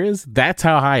higher is. That's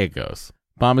how high it goes.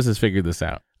 Bombas has figured this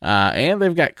out. And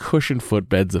they've got cushioned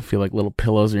footbeds that feel like little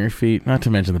pillows on your feet. Not to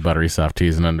mention the buttery soft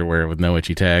tees and underwear with no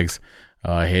itchy tags.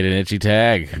 Oh, I hate an itchy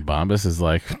tag. And Bombas is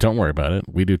like, don't worry about it.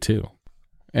 We do too.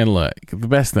 And look, the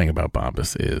best thing about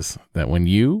Bombas is that when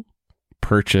you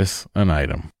purchase an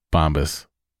item, Bombas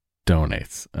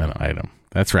donates an item.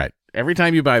 That's right. Every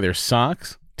time you buy their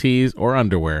socks, tees, or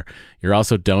underwear, you're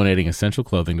also donating essential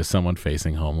clothing to someone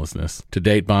facing homelessness. To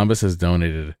date, Bombas has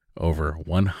donated over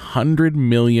 100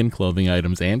 million clothing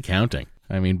items and counting.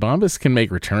 I mean, Bombas can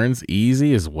make returns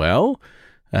easy as well.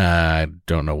 I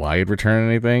don't know why you'd return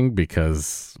anything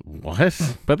because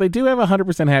what? But they do have a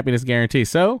 100% happiness guarantee.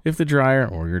 So if the dryer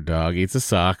or your dog eats a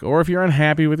sock, or if you're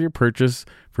unhappy with your purchase,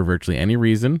 For virtually any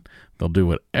reason, they'll do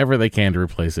whatever they can to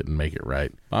replace it and make it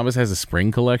right. Bombas has a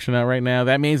spring collection out right now.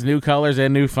 That means new colors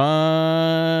and new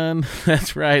fun.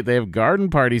 That's right. They have garden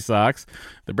party socks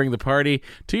that bring the party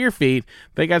to your feet.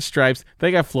 They got stripes. They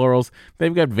got florals.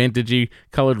 They've got vintagey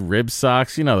colored rib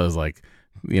socks. You know, those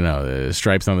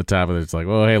stripes on the top of it. It's like,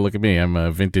 oh, hey, look at me. I'm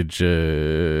a vintage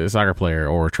soccer player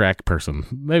or track person.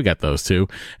 They've got those too.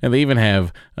 And they even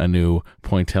have a new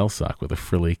pointelle sock with a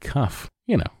frilly cuff.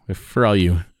 You know, for all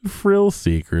you frill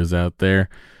seekers out there,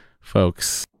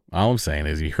 folks, all I'm saying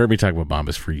is you heard me talk about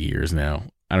Bombas for years now.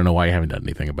 I don't know why you haven't done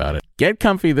anything about it. Get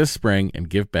comfy this spring and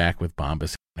give back with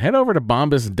Bombas. Head over to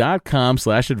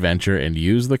bombas.com/adventure and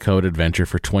use the code adventure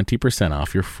for 20%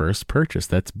 off your first purchase.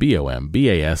 That's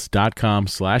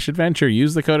bombas.com/adventure.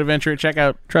 Use the code adventure at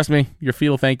checkout. Trust me, your feet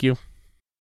will thank you.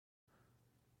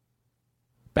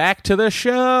 Back to the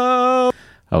show.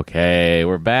 Okay,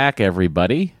 we're back,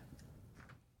 everybody.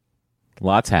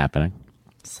 Lots happening.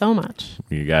 So much.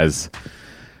 You guys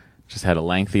just had a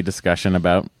lengthy discussion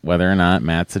about whether or not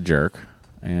Matt's a jerk,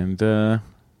 and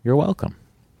you're welcome.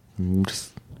 I'm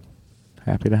just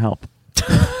happy to help.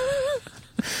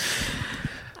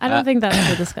 I don't think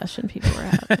that's the discussion people were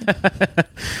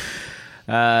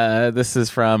having. This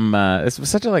is from this was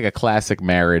such a classic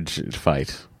marriage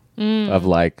fight of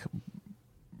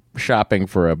shopping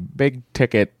for a big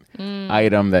ticket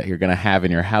item that you're going to have in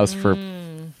your house for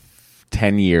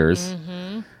 10 years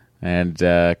and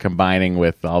combining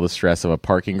with all the stress of a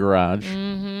parking garage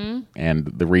and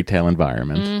the retail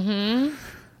environment.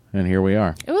 And here we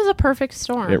are. It was a perfect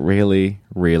storm. It really,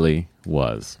 really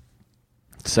was.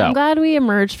 So I'm glad we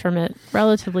emerged from it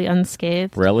relatively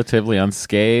unscathed.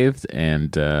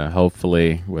 And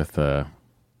hopefully with a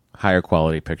higher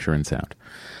quality picture and sound.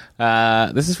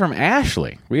 This is from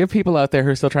Ashley. We have people out there who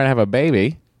are still trying to have a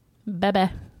baby. Bebe.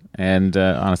 And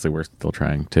honestly, we're still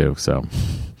trying too. So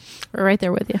we're right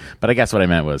there with you. But I guess what I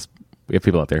meant was we have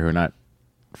people out there who are not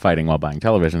fighting while buying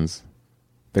televisions.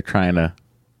 They're trying to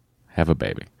have a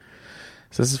baby.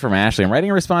 So this is from Ashley. I'm writing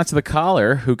a response to the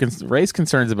caller who raised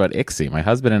concerns about ICSI. My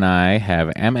husband and I have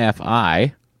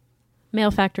MFI.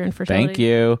 Male factor infertility. Thank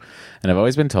you. And I've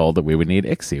always been told that we would need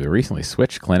ICSI. We recently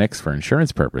switched clinics for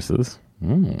insurance purposes.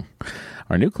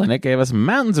 Our new clinic gave us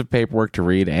mountains of paperwork to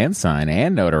read and sign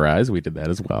and notarize. We did that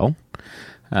as well,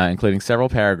 including several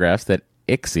paragraphs that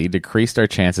ICSI decreased our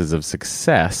chances of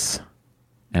success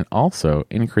and also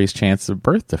increased chances of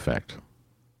birth defect.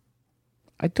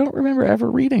 I don't remember ever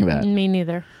reading that. Me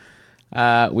neither.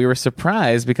 We were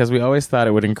surprised because we always thought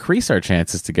it would increase our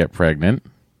chances to get pregnant.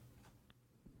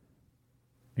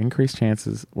 Decreased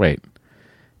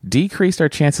our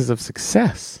chances of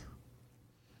success.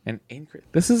 And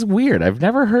this is weird. I've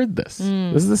never heard this.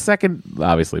 This is the second,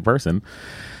 obviously, person.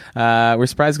 We're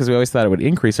surprised because we always thought it would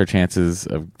increase our chances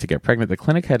to get pregnant. The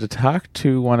clinic had us talk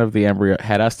to one of the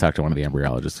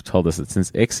embryologists who told us that since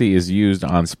ICSI is used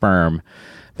on sperm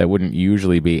that wouldn't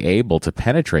usually be able to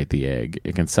penetrate the egg,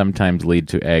 it can sometimes lead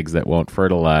to eggs that won't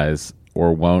fertilize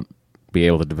or won't be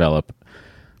able to develop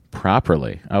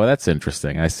properly. Oh, that's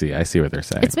interesting. I see what they're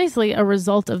saying. It's basically a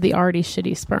result of the already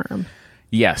shitty sperm.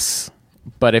 Yes.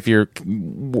 But if your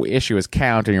issue is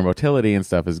count and your motility and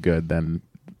stuff is good, then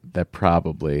that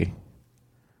probably,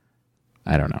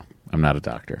 I don't know. I'm not a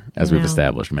doctor, as we've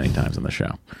established many times on the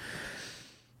show.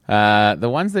 The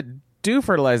ones that do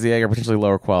fertilize the egg are potentially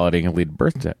lower quality and can lead to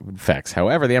birth defects.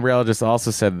 However, the embryologist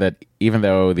also said that even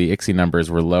though the ICSI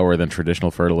numbers were lower than traditional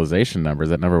fertilization numbers,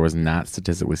 that number was not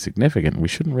statistically significant. We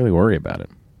shouldn't really worry about it.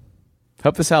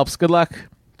 Hope this helps. Good luck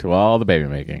to all the baby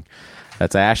making.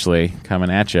 That's Ashley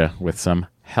coming at you with some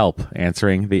help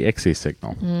answering the ICSI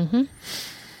signal.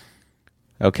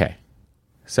 Okay.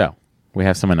 So, we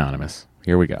have some Anonymous.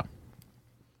 Here we go.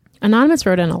 Anonymous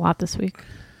wrote in a lot this week.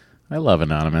 I love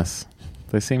Anonymous.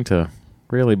 They seem to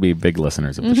really be big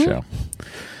listeners of the show.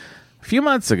 A few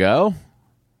months ago,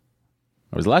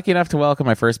 I was lucky enough to welcome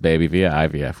my first baby via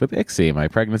IVF with ICSI. My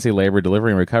pregnancy, labor,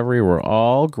 delivery, and recovery were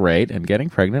all great, and getting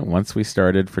pregnant once we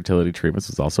started fertility treatments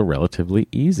was also relatively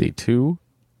easy. 2.5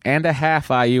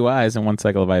 IUIs and 1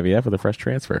 cycle of IVF with a fresh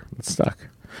transfer. It stuck.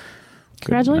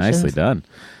 Congratulations. Nicely done.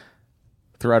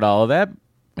 Throughout all of that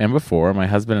and before, my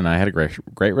husband and I had a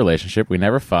great relationship. We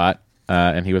never fought,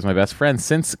 and he was my best friend.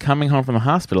 Since coming home from the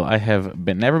hospital, I have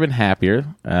never been happier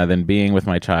than being with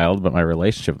my child, but my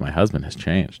relationship with my husband has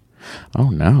changed. Oh,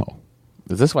 no.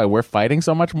 Is this why we're fighting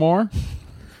so much more?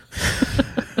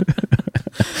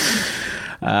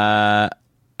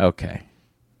 Okay.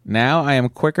 Now I am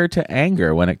quicker to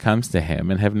anger when it comes to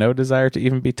him and have no desire to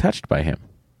even be touched by him.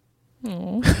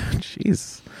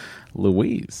 Jeez.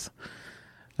 Louise.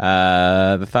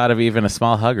 The thought of even a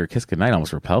small hug or kiss goodnight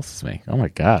almost repulses me. Oh my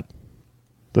God.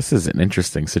 This is an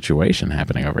interesting situation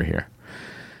happening over here.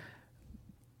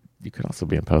 You could also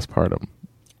be in postpartum.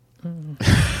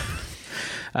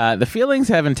 The feelings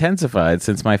have intensified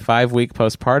since my 5-week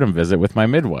postpartum visit with my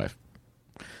midwife.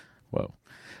 Whoa.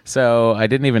 So I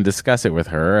didn't even discuss it with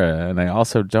her, and I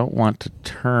also don't want to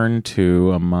turn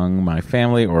to among my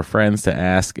family or friends to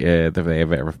ask if they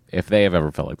have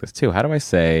ever felt like this too. How do I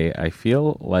say I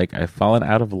feel like I've fallen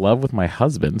out of love with my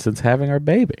husband since having our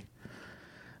baby?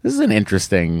 This is an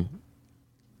interesting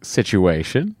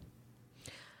situation.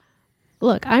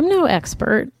 Look, I'm no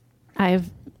expert. I've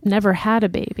never had a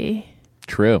baby.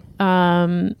 True.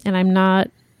 And I'm not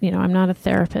a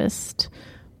therapist,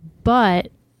 but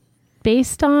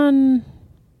based on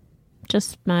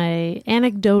just my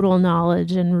anecdotal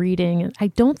knowledge and reading, I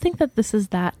don't think that this is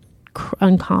that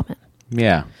uncommon.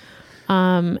 Yeah.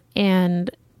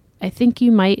 And I think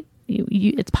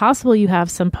it's possible you have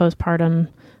some postpartum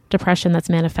depression that's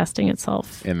manifesting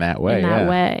itself in that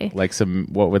way. Like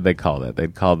what would they call that?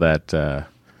 They'd call that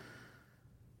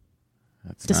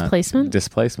that's displacement.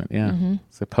 Displacement, yeah. Mm-hmm.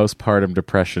 It's a postpartum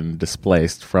depression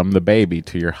displaced from the baby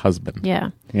to your husband. Yeah.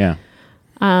 Yeah.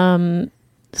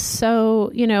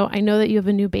 So, I know that you have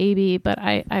a new baby, but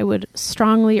I would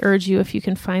strongly urge you, if you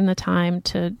can find the time,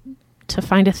 to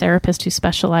find a therapist who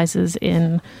specializes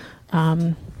in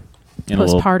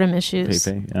postpartum issues.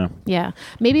 Yeah. Yeah.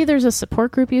 Maybe there's a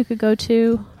support group you could go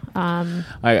to.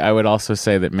 I would also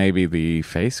say that maybe the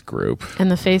FACE group.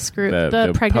 And the FACE group,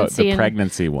 the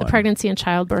pregnancy one. The pregnancy and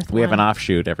childbirth We have an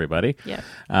offshoot, everybody. Yeah.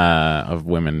 Of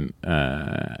women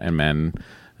and men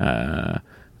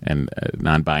and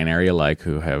non-binary alike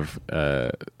who have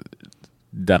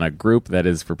done a group that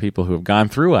is for people who have gone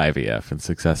through IVF and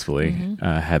successfully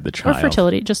had the child. Or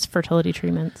fertility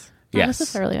treatments. Not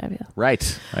necessarily IVF.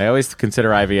 Right. I always consider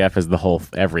IVF as the whole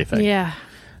everything. Yeah.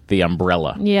 The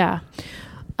umbrella. Yeah.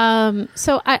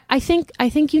 So I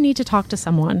think you need to talk to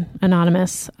someone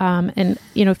anonymous. And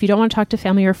if you don't want to talk to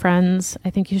family or friends, I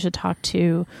think you should talk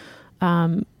to,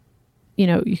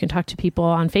 you can talk to people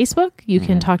on Facebook. You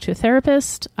can talk to a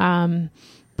therapist.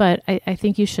 But I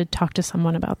think you should talk to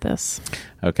someone about this.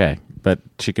 Okay. But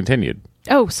she continued.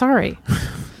 Oh, sorry.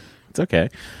 It's okay.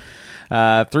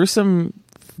 Through some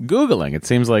Googling, it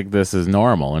seems like this is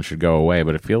normal and should go away,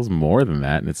 but it feels more than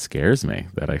that, and it scares me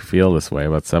that I feel this way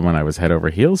about someone I was head over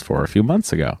heels for a few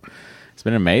months ago. It's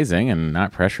been amazing and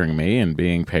not pressuring me and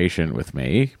being patient with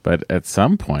me, but at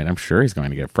some point, I'm sure he's going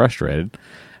to get frustrated.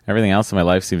 Everything else in my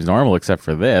life seems normal except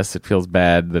for this. It feels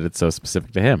bad that it's so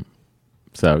specific to him.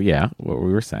 So, yeah, what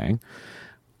we were saying.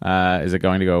 Is it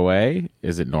going to go away?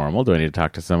 Is it normal? Do I need to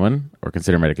talk to someone or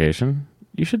consider medication?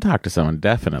 You should talk to someone,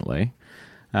 definitely.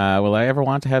 Will I ever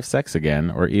want to have sex again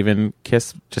or even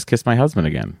kiss my husband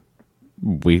again?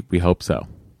 We hope so.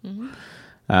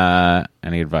 Mm-hmm.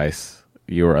 Any advice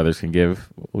you or others can give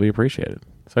will be appreciated.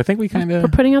 So I think we kind of... We're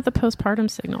putting out the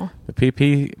postpartum signal. The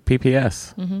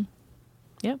PPS. Mm-hmm.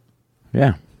 Yep.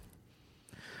 Yeah.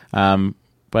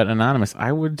 But anonymous,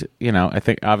 I would, I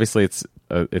think obviously it's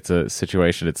a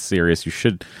situation, it's serious. You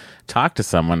should talk to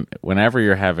someone whenever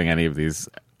you're having any of these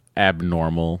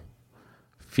abnormal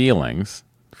feelings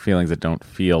that don't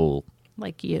feel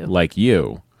like you.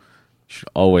 You should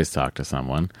always talk to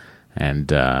someone. And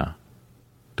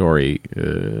Dory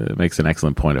makes an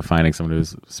excellent point of finding someone who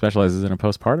specializes in a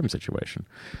postpartum situation.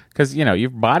 Because,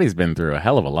 your body's been through a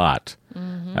hell of a lot.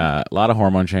 Mm-hmm. A lot of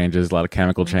hormone changes, a lot of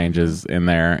chemical changes in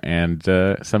there. And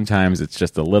sometimes it's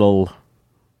just a little,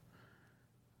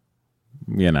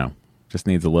 just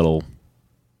needs a little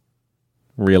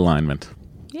realignment.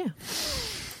 Yeah.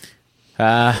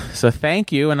 So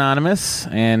thank you, Anonymous,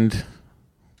 and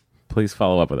please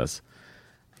follow up with us.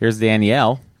 Here's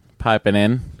Danielle piping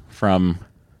in from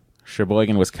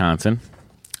Sheboygan, Wisconsin.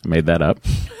 I made that up.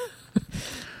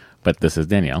 But this is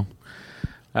Danielle.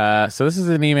 So this is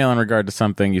an email in regard to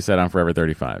something you said on Forever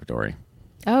 35, Dory.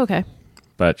 Oh, okay.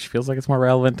 But she feels like it's more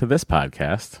relevant to this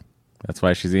podcast. That's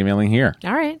why she's emailing here.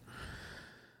 All right.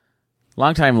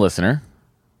 Longtime listener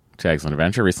to Excellent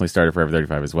Adventure, recently started Forever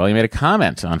 35 as well. You made a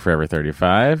comment on Forever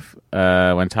 35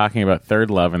 when talking about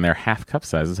Third Love and their half cup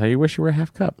sizes, how you wish you were a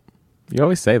half cup. You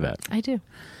always say that. I do.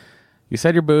 You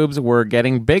said your boobs were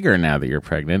getting bigger now that you're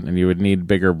pregnant and you would need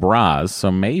bigger bras, so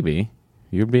maybe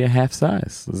you'd be a half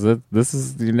size.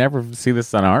 You never see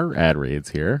this on our ad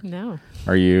reads here. No.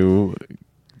 Do you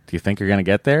think you're going to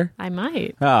get there? I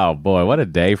might. Oh, boy, what a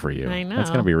day for you. I know. That's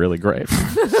going to be really great.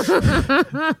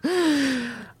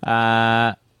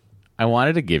 I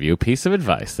wanted to give you a piece of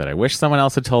advice that I wish someone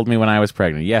else had told me when I was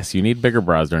pregnant. Yes, you need bigger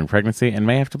bras during pregnancy and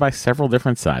may have to buy several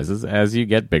different sizes as you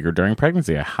get bigger during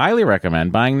pregnancy. I highly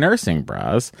recommend buying nursing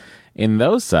bras in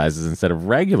those sizes instead of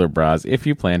regular bras if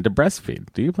you plan to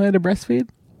breastfeed. Do you plan to breastfeed?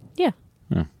 Yeah.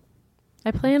 I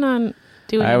plan on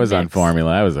doing I was on mix.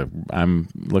 formula.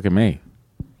 Look at me.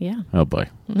 Yeah. Oh boy,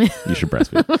 you should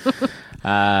breastfeed.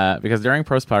 Because during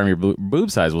postpartum, your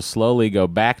boob size will slowly go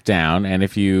back down, and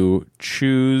if you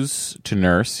choose to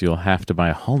nurse, you'll have to buy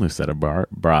a whole new set of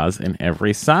bras in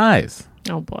every size.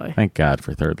 Oh boy. Thank God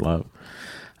for Third Love.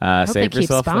 hope they keep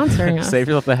sponsoring us. Save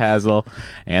yourself the hassle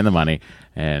and the money,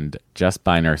 and just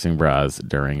buy nursing bras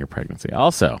during your pregnancy.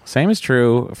 Also, same is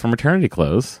true for maternity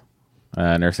clothes,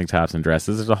 nursing tops and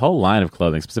dresses. There's a whole line of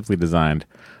clothing specifically designed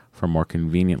for more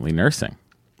conveniently nursing.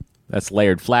 That's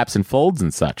layered flaps and folds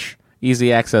and such.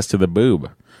 Easy access to the boob.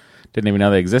 Didn't even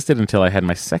know they existed until I had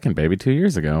my second baby 2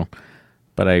 years ago.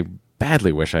 But I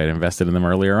badly wish I had invested in them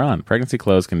earlier on. Pregnancy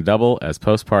clothes can double as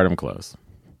postpartum clothes.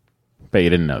 Bet you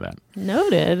didn't know that.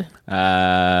 Noted.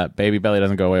 Baby belly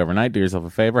doesn't go away overnight. Do yourself a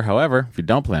favor. However, if you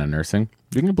don't plan on nursing,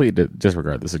 you can completely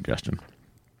disregard the suggestion.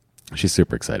 She's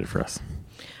super excited for us.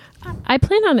 I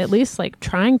plan on at least like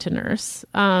trying to nurse.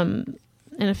 And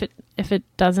if it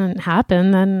doesn't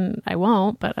happen, then I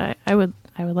won't. But I would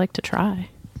like to try.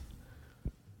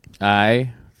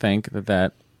 I think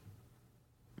that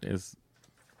is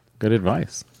good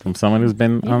advice from someone who's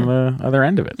been on the other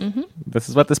end of it. Mm-hmm. This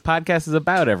is what this podcast is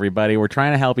about, everybody. We're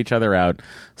trying to help each other out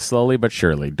slowly but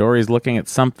surely. Dory's looking at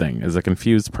something as a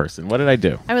confused person. What did I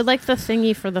do? I would like the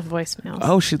thingy for the voicemails.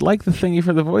 Oh, she'd like the thingy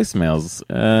for the voicemails.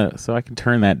 So I can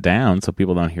turn that down so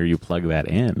people don't hear you plug that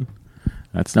in.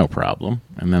 That's no problem.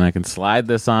 And then I can slide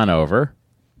this on over.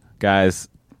 Guys,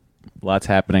 lots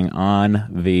happening on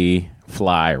the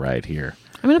fly right here.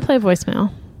 I'm going to play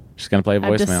voicemail. She's going to play a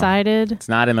voicemail. I've decided It's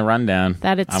not in the rundown.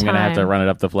 that it's I'm going to have to time. run it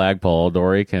up the flagpole.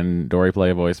 Dory, can Dory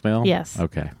play a voicemail? Yes.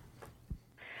 Okay.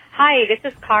 Hi,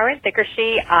 this is Karen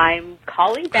Thickershy. I'm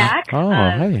calling back. Oh,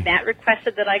 hey. Matt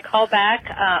requested that I call back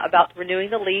about renewing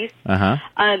the lease. Uh-huh.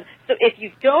 So if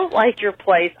you don't like your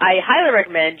place, I highly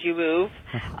recommend you move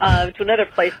to another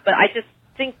place. But I just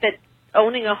think that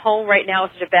owning a home right now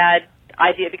is such a bad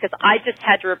idea because I just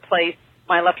had to replace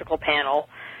my electrical panel.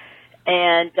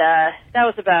 And that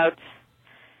was about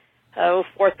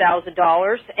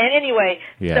 $4,000. And anyway,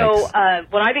 so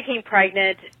when I became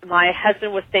pregnant, my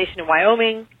husband was stationed in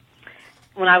Wyoming.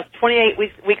 When I was 28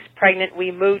 weeks pregnant,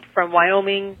 we moved from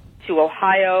Wyoming to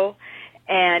Ohio,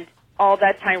 and all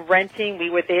that time renting. We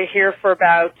were here for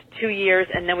about 2 years,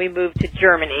 and then we moved to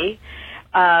Germany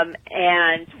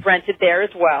and rented there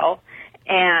as well.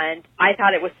 And I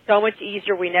thought it was so much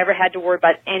easier. We never had to worry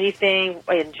about anything.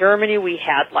 In Germany, we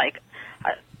had like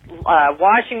a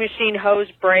washing machine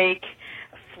hose break,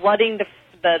 flooding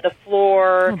the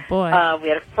floor. Oh, boy. We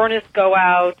had a furnace go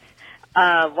out.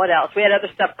 What else? We had other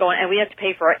stuff going, and we had to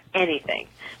pay for anything,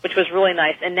 which was really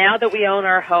nice. And now that we own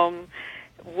our home,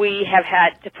 we have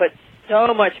had to put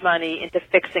so much money into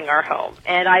fixing our home.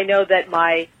 And I know that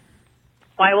I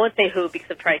won't say who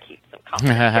because I'm trying to keep some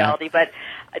confidentiality, but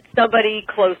somebody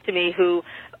close to me who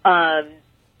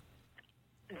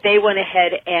they went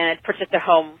ahead and purchased a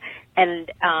home, and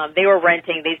they were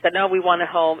renting. They said, no, we want a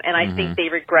home, and I think they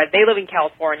regret. They live in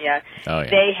California. Oh, yeah.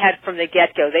 They had, from the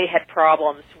get-go, they had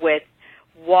problems with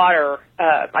water,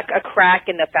 like a crack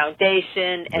in the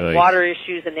foundation and Really? water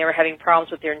issues, and they were having problems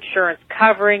with their insurance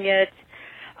covering it.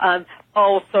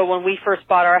 Also, when we first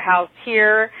bought our house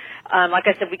here, like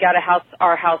I said, we got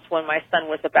our house when our son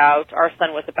was about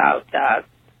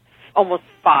almost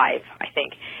 5, I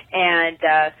think. And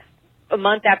a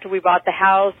month after we bought the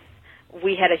house,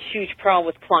 we had a huge problem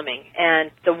with plumbing, and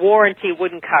the warranty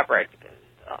wouldn't cover it.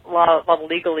 A lot of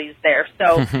legalese there.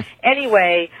 So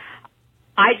anyway,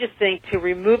 I just think to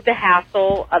remove the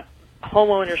hassle of home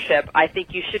ownership, I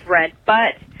think you should rent,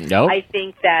 but Nope. I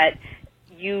think that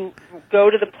you go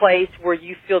to the place where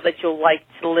you feel that you'll like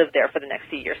to live there for the next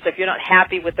few years. So if you're not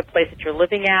happy with the place that you're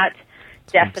living at,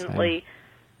 definitely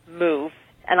move.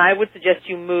 And I would suggest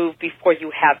you move before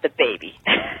you have the baby.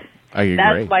 Oh, you're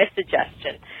That's great. my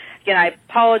suggestion. Again, I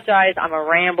apologize. I'm a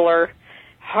rambler.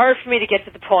 Hard for me to get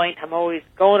to the point. I'm always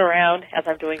going around, as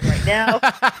I'm doing right now.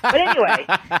 But anyway,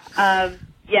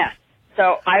 yes.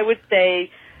 So I would say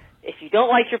if you don't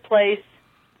like your place,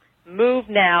 move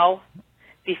now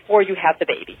before you have the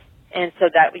baby, and so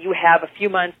that you have a few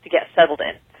months to get settled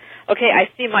in. Okay, I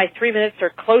see my 3 minutes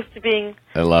are close to being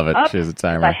I love it. up. She has a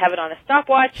timer. I have it on a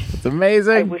stopwatch. It's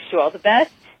amazing. I wish you all the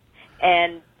best,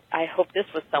 and I hope this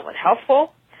was somewhat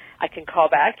helpful. I can call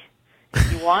back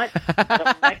if you want.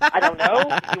 I don't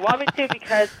know if you want me to,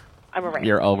 because I'm around.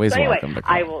 You're always so anyway, welcome to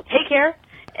call. I will take care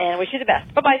and wish you the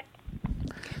best. Bye-bye.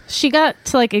 She got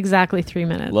to like exactly 3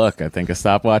 minutes. Look, I think a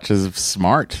stopwatch is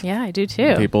smart. Yeah, I do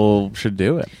too. People should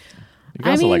do it. You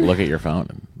can also mean- look at your phone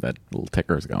and that little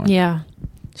ticker is going. Yeah.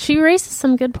 She raises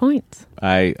some good points.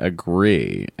 I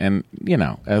agree. And,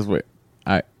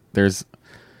 there's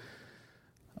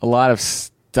a lot of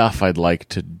stuff I'd like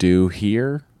to do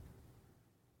here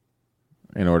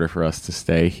in order for us to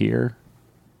stay here.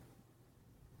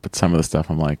 But some of the stuff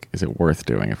I'm like, is it worth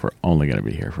doing if we're only going to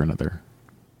be here for another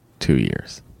 2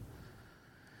 years?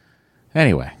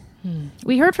 Anyway.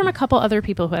 We heard from a couple other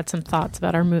people who had some thoughts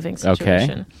about our moving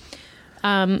situation.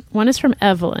 One is from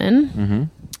Evelyn. Mm-hmm.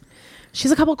 She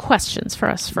has a couple questions for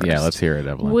us first. Yeah, let's hear it,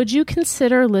 Evelyn. Would you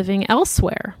consider living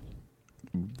elsewhere?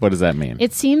 What does that mean?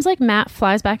 It seems like Matt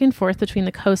flies back and forth between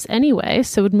the coasts anyway,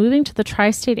 so would moving to the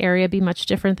tri-state area be much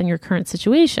different than your current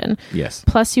situation? Yes.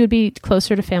 Plus, you would be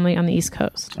closer to family on the East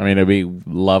Coast. I mean, it'd be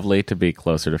lovely to be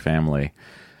closer to family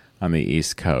on the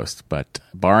East Coast, but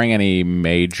barring any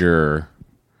major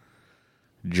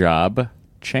job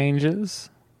changes,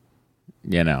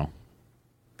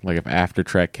 like if After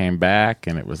Trek came back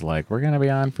and it was like, we're going to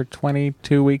be on for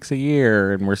 22 weeks a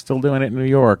year and we're still doing it in New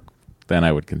York, then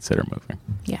I would consider moving.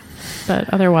 Yeah,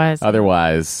 but otherwise...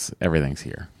 Otherwise, everything's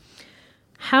here.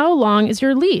 How long is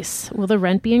your lease? Will the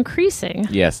rent be increasing?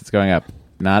 Yes, it's going up.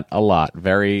 Not a lot.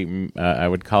 Very, I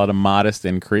would call it a modest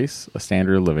increase, a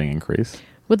standard of living increase.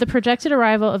 With the projected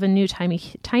arrival of a new tiny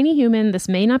human, this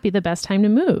may not be the best time to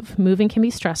move. Moving can be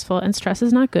stressful, and stress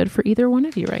is not good for either one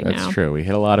of you right now. That's true. We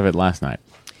hit a lot of it last night.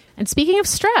 And speaking of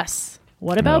stress,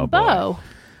 what about Bo?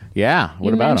 Yeah, what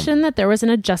you about him? mentioned that there was an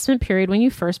adjustment period when you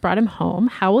first brought him home.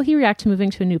 How will he react to moving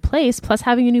to a new place, plus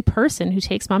having a new person who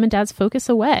takes mom and dad's focus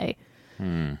away?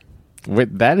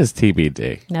 Wait, that is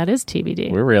TBD. That is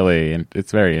TBD.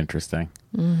 It's very interesting.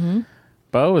 Mm-hmm.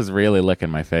 Bo was really licking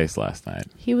my face last night.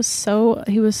 He was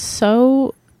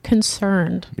so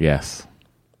concerned. Yes,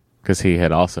 because he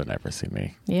had also never seen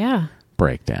me Yeah.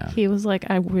 break down. He was like,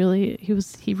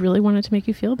 he really wanted to make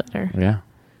you feel better. Yeah.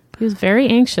 He was very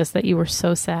anxious that you were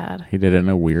so sad. He did it in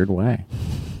a weird way.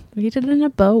 He did it in a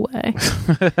Bo way.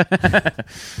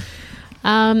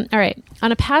 All right.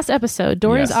 On a past episode,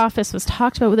 Dory's Yes. office was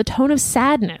talked about with a tone of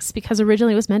sadness because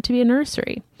originally it was meant to be a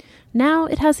nursery. Now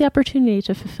it has the opportunity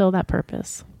to fulfill that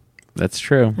purpose. That's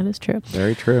true. That is true.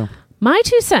 Very true. My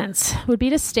 2 cents would be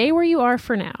to stay where you are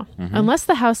for now, unless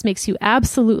the house makes you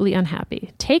absolutely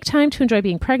unhappy. Take time to enjoy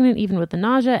being pregnant, even with the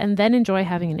nausea, and then enjoy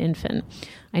having an infant.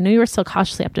 I know you are still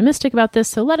cautiously optimistic about this,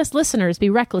 so let us listeners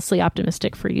be recklessly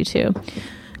optimistic for you too.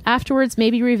 Afterwards,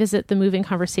 maybe revisit the moving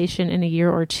conversation in a year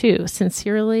or two.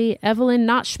 Sincerely, Evelyn,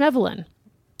 not Schmevelyn.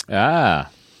 Ah.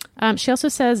 She also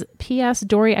says, P.S.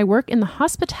 Dory, I work in the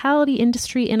hospitality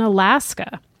industry in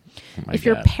Alaska. If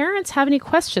your parents have any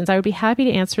questions, I would be happy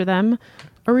to answer them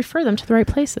or refer them to the right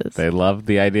places. They love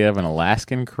the idea of an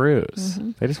Alaskan cruise.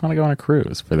 They just want to go on a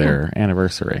cruise for their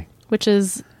anniversary. Which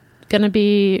is going to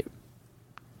be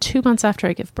 2 months after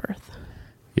I give birth.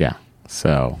 Yeah.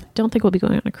 So Don't think we'll be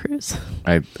going on a cruise.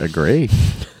 I agree.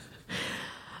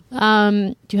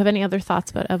 Do you have any other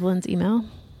thoughts about Evelyn's email?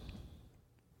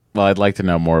 Well, I'd like to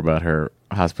know more about her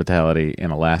hospitality in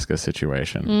Alaska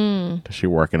situation. Does she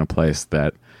work in a place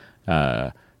that,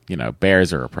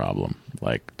 bears are a problem?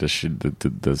 Like,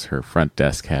 does her front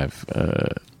desk have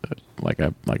like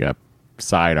a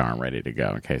sidearm ready to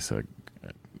go in case an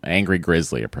angry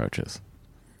grizzly approaches?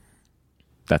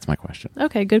 That's my question.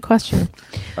 Okay, good question.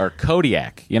 Or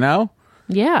Kodiak,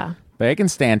 Yeah. They can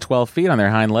stand 12 feet on their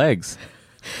hind legs.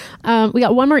 We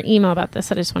got one more email about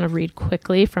this I just want to read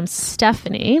quickly from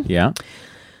Stephanie. Yeah.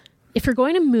 If you're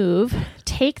going to move,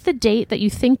 take the date that you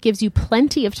think gives you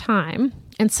plenty of time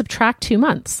and subtract 2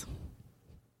 months.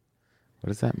 What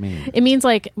does that mean? It means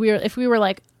like if we were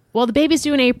like, well, the baby's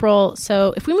due in April,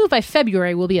 so if we move by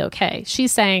February, we'll be okay.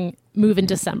 She's saying move in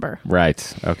December.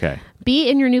 Right. Okay. Be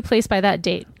in your new place by that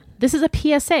date. This is a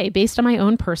PSA based on my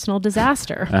own personal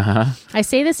disaster. I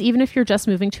say this even if you're just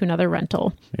moving to another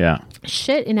rental. Yeah.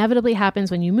 Shit inevitably happens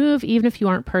when you move, even if you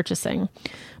aren't purchasing.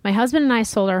 My husband and I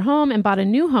sold our home and bought a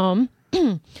new home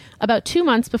about 2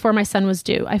 months before my son was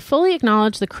due. I fully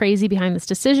acknowledge the crazy behind this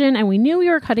decision, and we knew we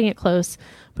were cutting it close,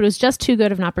 but it was just too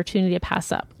good of an opportunity to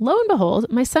pass up. Lo and behold,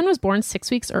 my son was born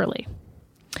 6 weeks early.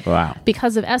 Wow.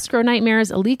 Because of escrow nightmares,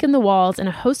 a leak in the walls, and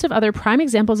a host of other prime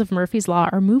examples of Murphy's Law,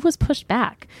 our move was pushed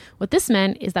back. What this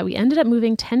meant is that we ended up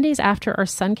moving 10 days after our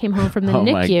son came home from the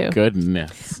NICU. My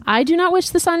goodness. I do not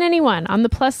wish this on anyone. On the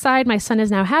plus side, my son is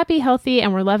now happy, healthy,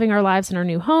 and we're loving our lives in our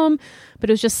new home. But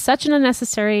it was just such an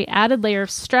unnecessary added layer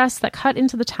of stress that cut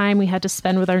into the time we had to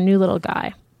spend with our new little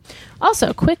guy.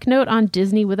 Also, quick note on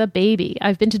Disney with a baby.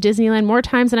 I've been to Disneyland more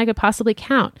times than I could possibly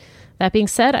count. That being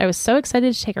said, I was so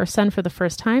excited to take our son for the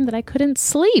first time that I couldn't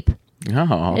sleep.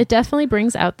 Oh. It definitely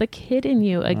brings out the kid in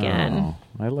you again.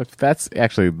 Oh, that's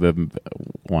actually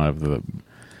one of the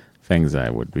things I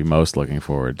would be most looking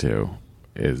forward to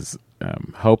is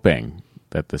hoping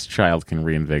that this child can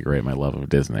reinvigorate my love of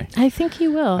Disney. I think he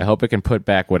will. I hope it can put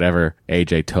back whatever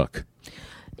AJ took.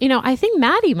 I think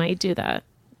Maddie might do that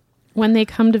when they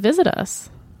come to visit us.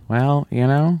 Well,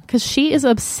 Because she is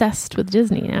obsessed with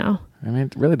Disney now. I mean,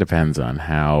 it really depends on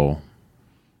how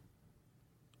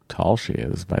tall she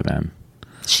is by then.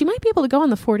 She might be able to go on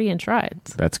the 40-inch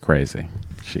rides. That's crazy.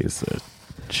 She's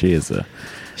a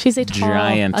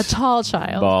a tall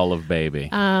child. Ball of baby.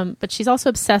 But she's also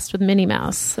obsessed with Minnie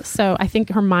Mouse. So I think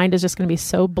her mind is just going to be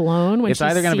so blown when it's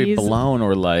either going to be blown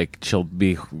or she'll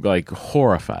be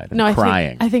horrified and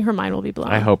crying. I think her mind will be blown.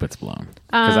 I hope it's blown.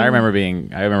 Because I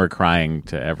remember crying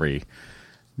to every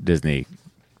Disney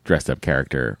dressed up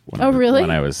character when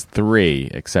I was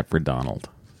 3, except for Donald.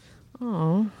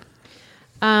 Oh.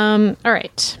 All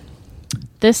right.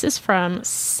 This is from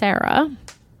Sarah.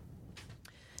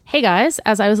 Hey guys,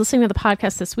 as I was listening to the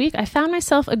podcast this week, I found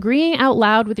myself agreeing out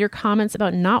loud with your comments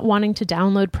about not wanting to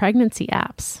download pregnancy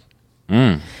apps.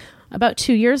 About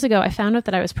 2 years ago, I found out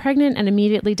that I was pregnant and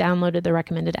immediately downloaded the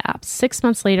recommended apps. 6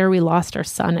 months later, we lost our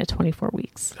son at 24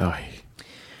 weeks.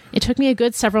 It took me a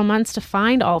good several months to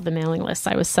find all of the mailing lists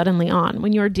I was suddenly on.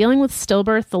 When you are dealing with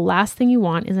stillbirth, the last thing you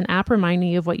want is an app reminding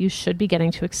you of what you should be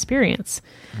getting to experience.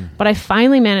 But I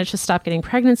finally managed to stop getting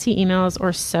pregnancy emails,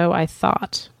 or so I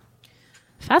thought.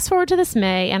 Fast forward to this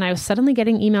May, and I was suddenly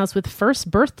getting emails with first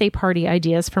birthday party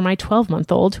ideas for my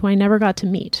 12-month-old, who I never got to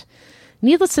meet.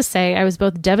 Needless to say, I was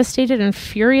both devastated and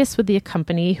furious with the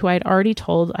company, who I had already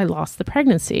told I lost the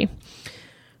pregnancy.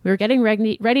 We were getting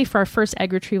ready for our first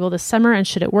egg retrieval this summer, and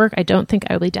should it work, I don't think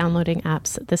I will be downloading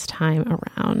apps this time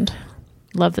around.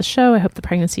 Love the show. I hope the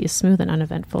pregnancy is smooth and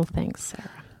uneventful. Thanks, Sarah.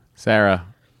 Sarah,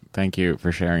 thank you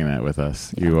for sharing that with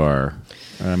us. Yeah. You are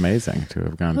amazing to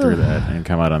have gone through that and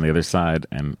come out on the other side,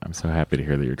 and I'm so happy to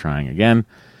hear that you're trying again.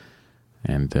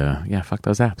 And, fuck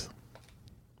those apps.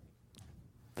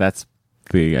 That's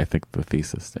I think the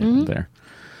thesis statement there.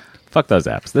 Fuck those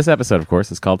apps. This episode, of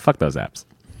course, is called Fuck Those Apps.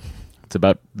 It's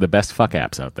about the best fuck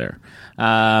apps out there.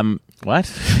 What?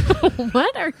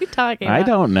 What are you talking about? I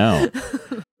don't know.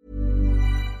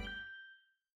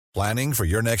 Planning for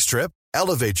your next trip?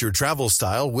 Elevate your travel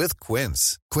style with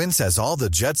Quince. Quince has all the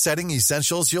jet-setting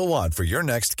essentials you'll want for your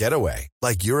next getaway,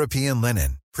 like European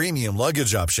linen, premium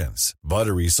luggage options,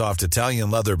 buttery soft Italian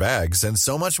leather bags, and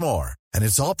so much more. And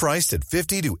it's all priced at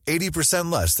 50 to 80%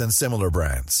 less than similar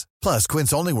brands. Plus,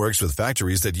 Quince only works with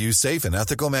factories that use safe and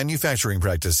ethical manufacturing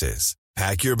practices.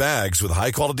 Pack your bags with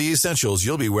high-quality essentials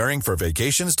you'll be wearing for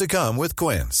vacations to come with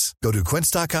Quince. Go to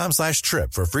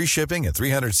quince.com/trip for free shipping and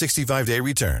 365-day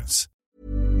returns.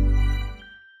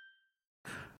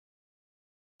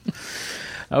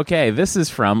 Okay, this is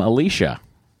from Alicia.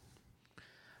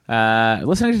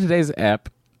 Listening to today's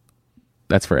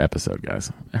that's for episode, guys.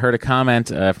 I heard a comment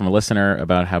from a listener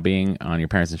about how being on your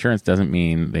parents' insurance doesn't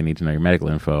mean they need to know your medical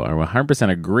info. I 100%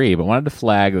 agree, but wanted to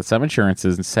flag that some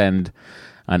insurances send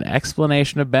an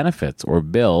explanation of benefits or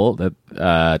bill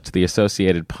that to the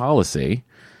associated policy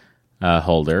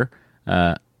holder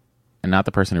and not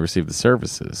the person who received the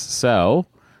services. So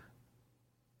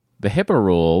the HIPAA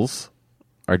rules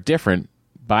are different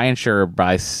by insurer,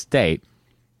 by state.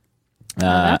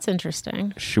 That's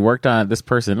interesting. This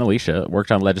person, Alicia,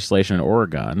 worked on legislation in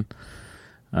Oregon.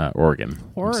 Oregon.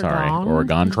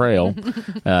 Oregon Trail.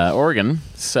 Oregon.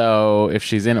 So if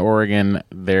she's in Oregon,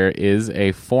 there is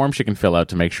a form she can fill out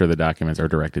to make sure the documents are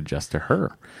directed just to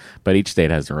her. But each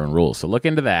state has their own rules. So look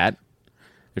into that.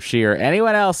 If she or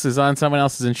anyone else is on someone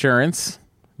else's insurance,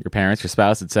 your parents, your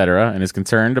spouse, etc., and is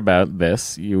concerned about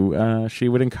this, she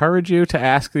would encourage you to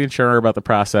ask the insurer about the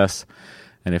process,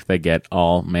 and if they get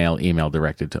all mail, email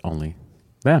directed to only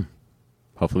them.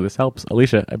 Hopefully this helps.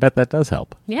 Alicia, I bet that does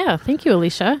help. Yeah, thank you,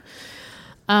 Alicia.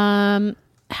 How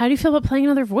do you feel about playing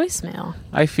another voicemail?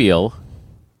 I feel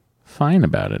fine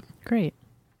about it. Great.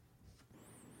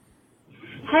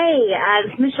 Hey,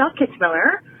 this is Michelle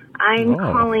Kitzmiller. I'm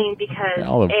calling because,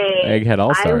 Egghead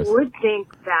All-Stars. I would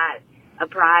think that a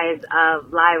prize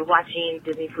of live watching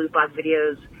Disney Food Blog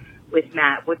videos with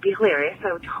Matt would be hilarious.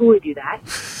 I would totally do that.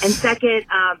 And second,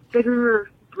 bigger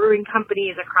brewing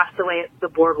companies across the way at the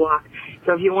boardwalk.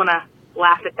 So if you want to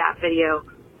laugh at that video,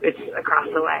 it's across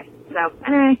the way. So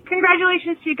anyway,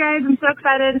 congratulations to you guys. I'm so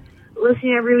excited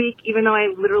listening every week, even though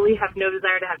I literally have no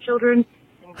desire to have children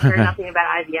and care nothing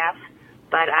about IVF.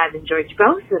 But I've enjoyed you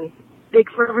both, and big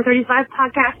Forever 35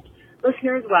 podcast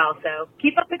listener as well. So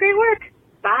keep up the great work.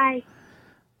 Bye.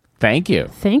 Thank you.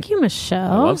 Thank you, I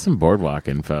Michelle. love some boardwalk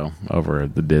info over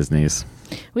at the Disney's.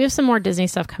 We have some more Disney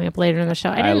stuff coming up later in the show.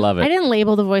 I love it. I didn't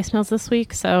label the voicemails this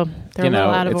week, so they're a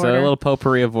little out of it's order. a little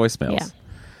potpourri of voicemails.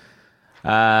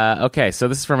 Okay, so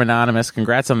this is from Anonymous.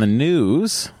 Congrats on the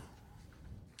news.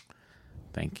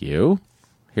 Thank you.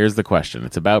 Here's the question.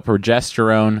 It's about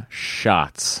progesterone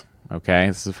shots. Okay,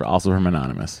 this is also from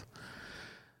Anonymous.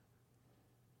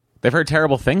 They've heard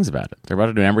terrible things about it. They're about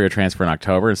to do an embryo transfer in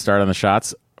October and start on the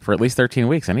shots for at least 13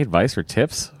 weeks. Any advice or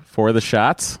tips for the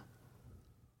shots?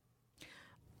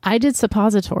 I did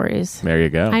suppositories. There you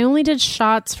go. I only did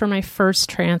shots for my first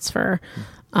transfer,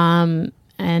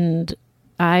 and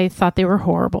I thought they were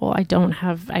horrible. I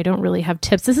don't really have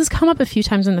tips. This has come up a few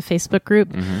times in the Facebook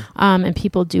group, and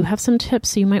people do have some tips.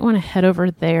 So you might want to head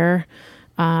over there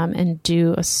and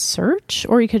do a search,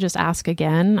 or you could just ask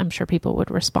again. I'm sure people would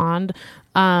respond.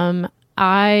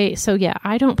 I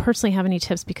don't personally have any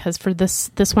tips because for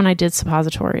this one I did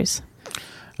suppositories.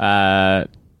 Do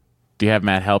you have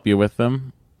Matt help you with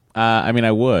them? I mean,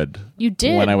 I would. You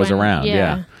did when I was around.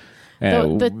 Yeah.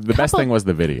 The best thing was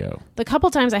the video. The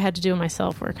couple times I had to do it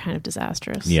myself were kind of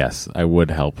disastrous. Yes, I would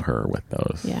help her with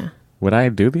those. Yeah. Would I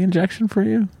do the injection for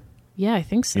you? Yeah, I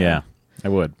think so. Yeah, I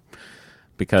would.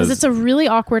 Because it's a really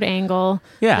awkward angle.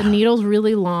 Yeah. The needle's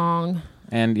really long.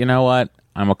 And you know what?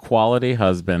 I'm a quality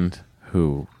husband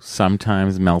who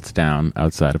sometimes melts down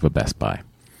outside of a Best Buy.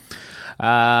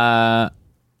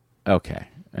 Okay.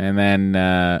 And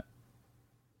then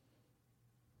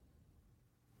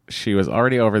she was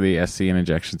already over the SC and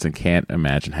injections and can't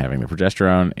imagine having the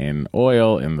progesterone in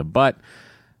oil in the butt.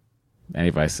 Any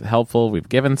advice helpful? We've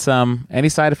given some. Any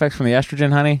side effects from the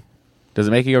estrogen, honey? Does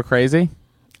it make you go crazy?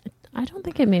 I don't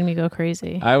think it made me go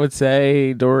crazy. I would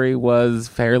say Dory was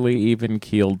fairly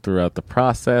even-keeled throughout the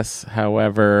process.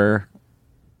 However,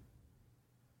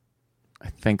 I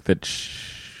think that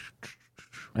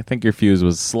I think your fuse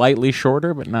was slightly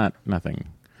shorter, but nothing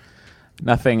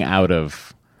out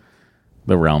of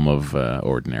the realm of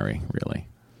ordinary, really.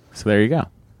 So there you go.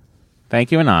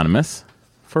 Thank you, Anonymous,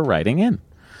 for writing in.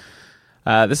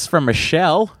 This is from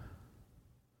Michelle.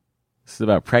 This is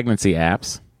about pregnancy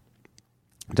apps.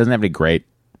 It doesn't have any great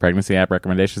pregnancy app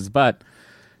recommendations, but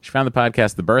she found the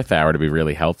podcast The Birth Hour to be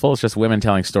really helpful. It's just women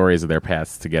telling stories of their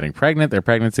paths to getting pregnant, their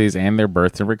pregnancies, and their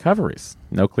births and recoveries.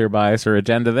 No clear bias or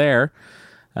agenda there.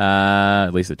 At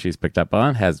least that she's picked up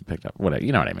on. Hasn't picked up. Whatever,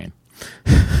 you know what I mean.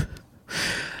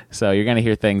 So you're going to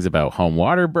hear things about home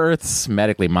water births,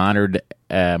 medically monitored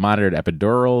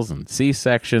epidurals and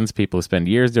C-sections, people who spend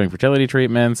years doing fertility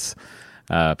treatments,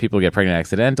 people who get pregnant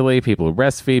accidentally, people who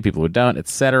breastfeed, people who don't,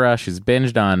 etc. She's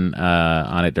binged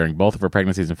on it during both of her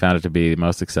pregnancies and found it to be the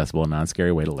most accessible and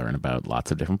non-scary way to learn about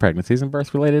lots of different pregnancies and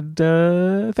birth-related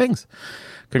things.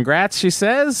 Congrats, she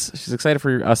says. She's excited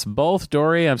for us both.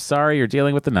 Dory, I'm sorry you're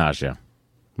dealing with the nausea.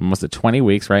 I'm almost at 20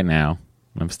 weeks right now.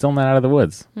 I'm still not out of the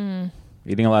woods.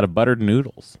 Eating a lot of buttered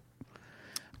noodles.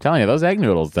 I'm telling you, those egg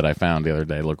noodles that I found the other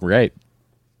day look great.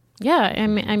 Yeah,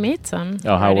 I made some.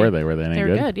 Oh, how were they? Were they any good? They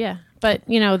were good, yeah. But,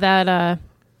 that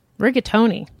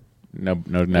rigatoni. No,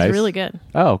 nice. It's really good.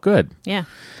 Oh, good. Yeah.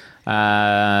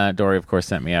 Dory, of course,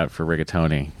 sent me out for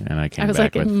rigatoni, and I came I was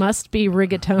back like, with... it must be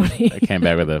rigatoni. I came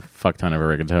back with a fuck ton of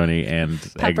rigatoni and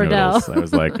egg Pepperdell. noodles. I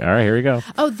was like, all right, here we go.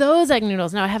 Oh, those egg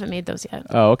noodles. No, I haven't made those yet.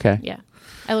 Oh, okay. Yeah.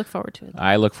 I look forward to it.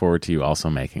 I look forward to you also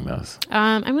making those.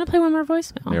 I'm going to play one more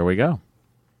voicemail. There we go.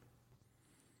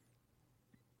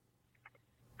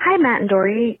 Hi, Matt and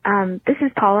Dory. This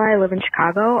is Paula. I live in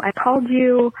Chicago. I called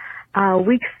you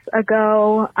weeks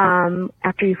ago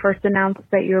after you first announced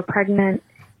that you were pregnant,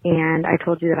 and I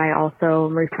told you that I also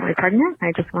am recently pregnant.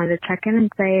 I just wanted to check in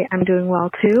and say I'm doing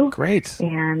well, too. Great.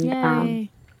 And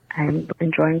I'm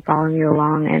enjoying following you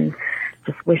along and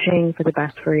just wishing for the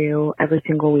best for you every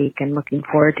single week and looking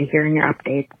forward to hearing your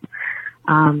updates.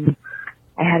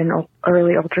 I had an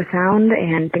early ultrasound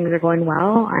and things are going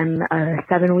well. I'm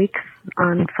 7 weeks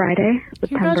on Friday,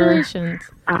 September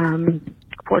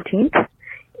 14th.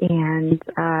 And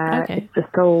it's just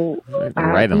so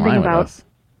right in line with us.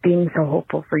 Being so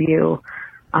hopeful for you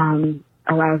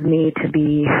allows me to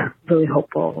be really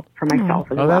hopeful for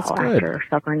myself as well after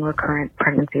suffering recurrent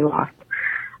pregnancy loss.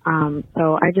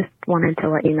 So I just wanted to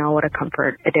let you know what a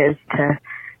comfort it is to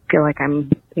feel like I'm,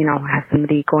 have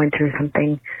somebody going through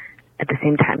something at the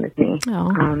same time as me.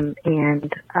 And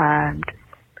just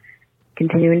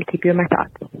continuing to keep you in my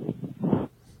thoughts.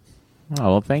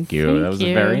 Oh, well, thank you. That was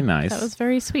very nice. That was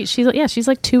very sweet. She's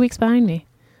like 2 weeks behind me.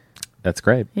 That's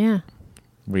great. Yeah.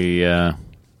 We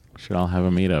should all have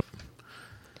a meetup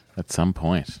at some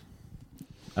point.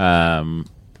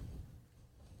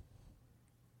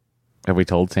 Have we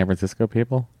told San Francisco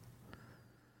people?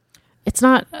 It's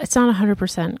not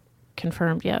 100%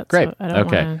 confirmed yet. Great. So I don't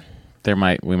okay.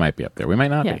 We might be up there. We might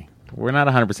not Yeah. be. We're not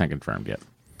 100% confirmed yet.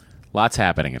 Lots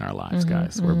happening in our lives,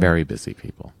 guys. We're very busy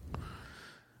people.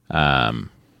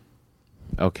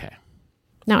 Okay.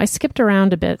 Now I skipped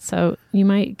around a bit, so you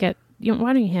might get.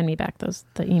 Why don't you hand me back the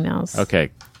emails?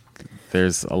 Okay.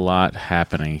 There's a lot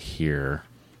happening here.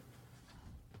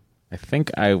 I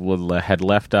think I had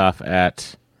left off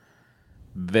at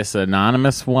this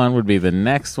anonymous one would be the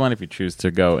next one if you choose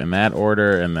to go in that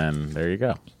order, and then there you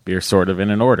go. You're sort of in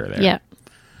an order there. Yeah.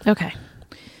 Okay.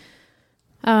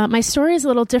 My story is a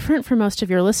little different for most of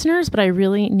your listeners, but I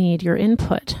really need your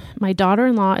input. My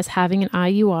daughter-in-law is having an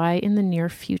IUI in the near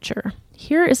future.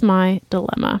 Here is my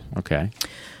dilemma. Okay.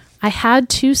 I had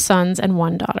 2 sons and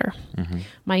 1 daughter. Mm-hmm.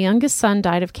 My youngest son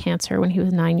died of cancer when he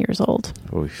was 9 years old.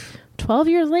 Oof. 12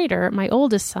 years later, my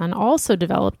oldest son also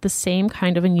developed the same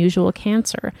kind of unusual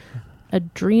cancer,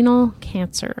 adrenal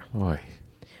cancer. Boy.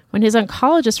 When his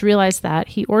oncologist realized that,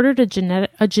 he ordered a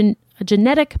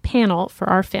genetic panel for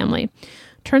our family.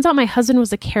 Turns out my husband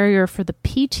was a carrier for the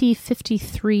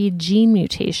PT53 gene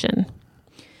mutation.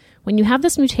 When you have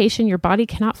this mutation, your body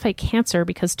cannot fight cancer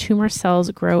because tumor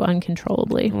cells grow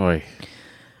uncontrollably. Boy.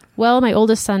 Well, my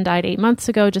oldest son died 8 months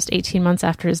ago, just 18 months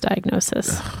after his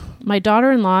diagnosis. Ugh. My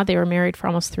daughter-in-law, they were married for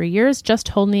almost 3 years, just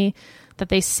told me that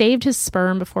they saved his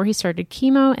sperm before he started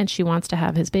chemo and she wants to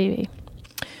have his baby.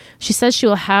 She says she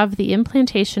will have the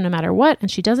implantation no matter what, and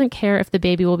she doesn't care if the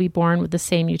baby will be born with the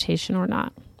same mutation or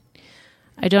not.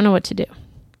 I don't know what to do.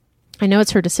 I know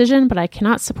it's her decision, but I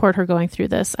cannot support her going through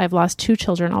this. I've lost 2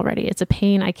 children already. It's a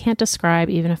pain I can't describe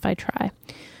even if I try.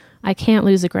 I can't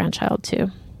lose a grandchild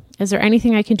too. Is there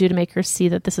anything I can do to make her see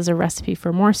that this is a recipe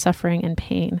for more suffering and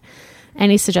pain?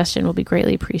 Any suggestion will be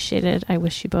greatly appreciated. I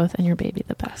wish you both and your baby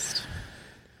the best.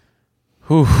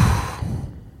 Whew.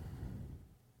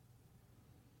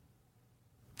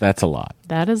 That's a lot.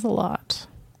 That is a lot.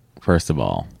 First of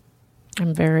all.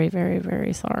 I'm very, very,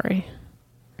 very sorry.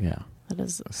 Yeah. That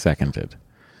is seconded.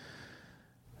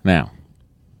 Now,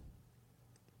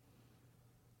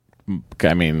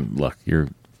 I mean, look, you're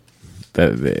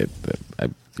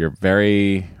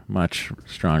very much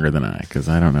stronger than I, because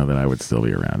I don't know that I would still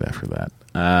be around after that.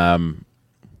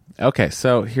 Okay,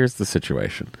 so here's the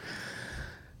situation.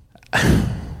 I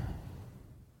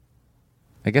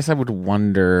guess I would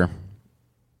wonder,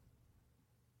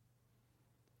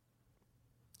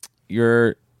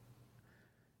 your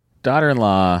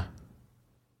daughter-in-law,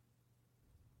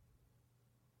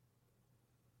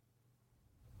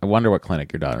 I wonder what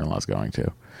clinic your daughter-in-law is going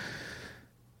to.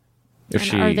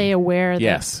 Are they aware?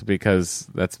 Yes, because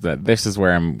this is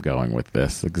where I'm going with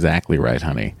this. Exactly right,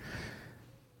 honey.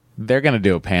 They're going to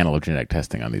do a panel of genetic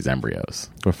testing on these embryos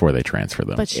before they transfer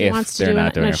them. But she wants to do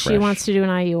an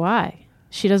IUI.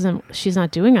 She's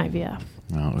not doing IVF.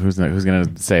 Well, who's going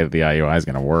to say that the IUI is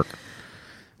going to work?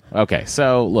 Okay,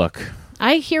 so look.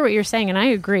 I hear what you're saying, and I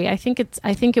agree. I think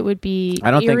it would be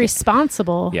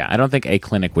irresponsible. I don't think a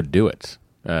clinic would do it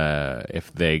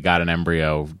if they got an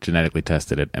embryo, genetically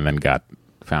tested it, and then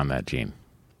found that gene.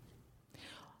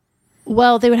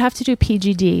 Well, they would have to do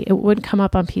PGD. It wouldn't come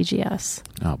up on PGS.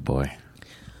 Oh boy.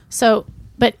 So,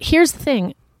 but here's the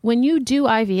thing: when you do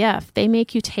IVF, they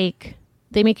make you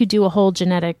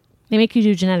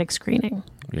do genetic screening.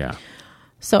 Yeah.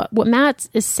 So what Matt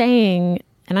is saying,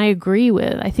 and I agree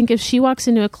with, I think if she walks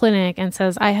into a clinic and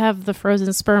says, I have the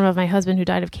frozen sperm of my husband who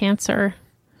died of cancer,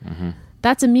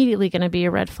 that's immediately going to be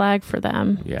a red flag for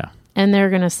them. Yeah. And they're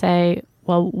going to say,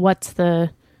 well, what's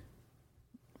the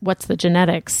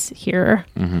genetics here?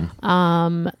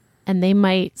 And they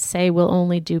might say, we'll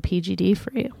only do PGD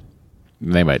for you.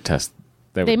 They might test.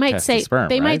 They might say the sperm,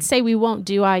 they right? might say we won't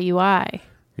do IUI.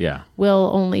 Yeah. We'll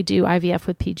only do IVF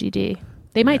with PGD.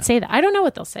 They might say that. I don't know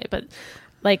what they'll say, but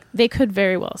like they could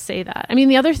very well say that. I mean,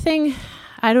 the other thing,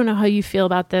 I don't know how you feel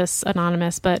about this,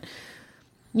 Anonymous, but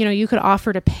you could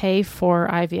offer to pay for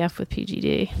IVF with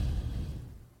PGD.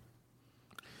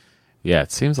 Yeah,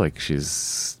 it seems like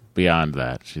she's beyond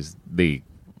that. She's the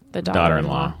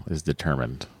daughter-in-law is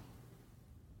determined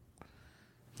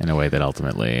in a way that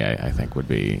ultimately I think would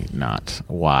be not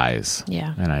wise.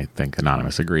 Yeah. And I think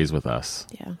Anonymous agrees with us.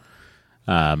 Yeah.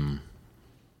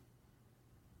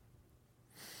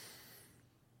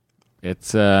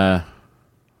 It's what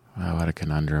a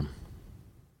conundrum.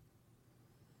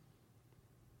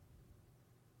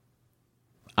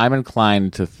 I'm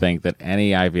inclined to think that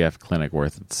any IVF clinic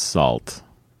worth its salt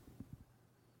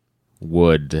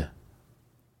would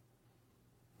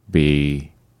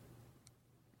be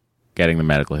getting the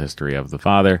medical history of the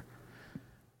father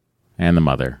and the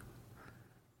mother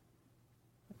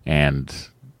and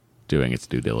doing its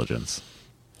due diligence.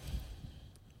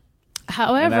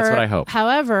 However, and that's what I hope.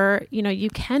 However,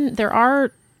 there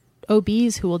are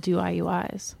OBs who will do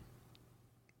IUIs.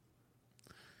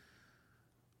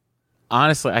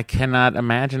 Honestly, I cannot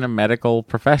imagine a medical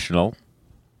professional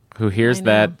who hears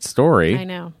that story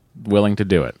willing to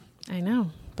do it. I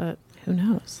know, but who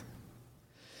knows?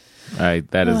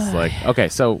 That is okay,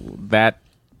 so that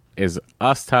is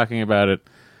us talking about it.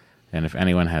 And if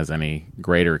anyone has any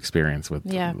greater experience with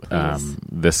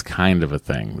this kind of a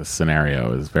thing, this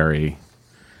scenario is very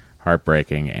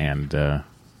heartbreaking, and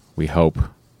we hope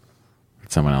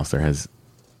that someone else there has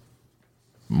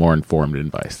more informed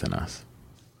advice than us.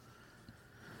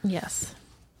 Yes.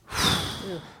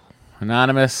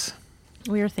 Anonymous.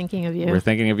 We are thinking of you. We're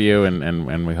thinking of you,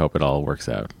 and we hope it all works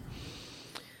out.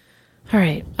 All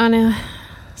right. On a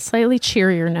slightly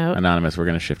cheerier note. Anonymous, we're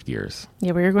going to shift gears.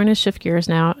 Yeah, we are going to shift gears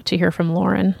now to hear from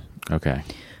Lauren. Okay.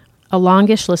 A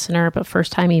longish listener, but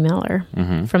first-time emailer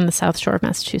from the South Shore of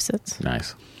Massachusetts.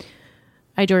 Nice.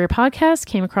 I adore your podcast,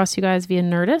 came across you guys via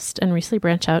Nerdist, and recently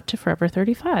branched out to Forever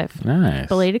 35. Nice.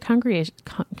 Belated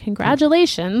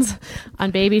congratulations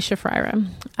on baby Shafrira.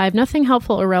 I have nothing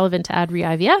helpful or relevant to add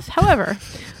re-IVF. However,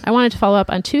 I wanted to follow up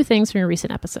on 2 things from your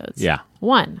recent episodes. Yeah.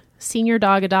 1, senior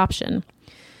dog adoption.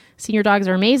 Senior dogs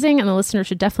are amazing, and the listener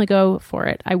should definitely go for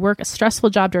it. I work a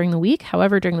stressful job during the week.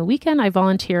 However, during the weekend, I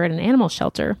volunteer at an animal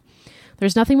shelter.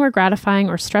 There's nothing more gratifying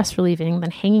or stress relieving than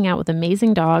hanging out with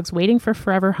amazing dogs, waiting for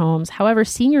forever homes. However,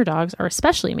 senior dogs are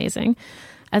especially amazing,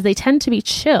 as they tend to be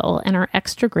chill and are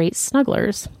extra great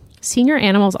snugglers. Senior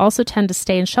animals also tend to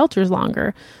stay in shelters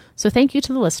longer, so thank you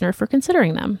to the listener for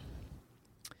considering them.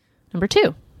 Number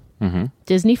 2,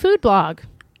 Disney food blog.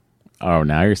 Oh,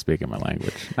 now you're speaking my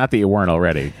language. Not that you weren't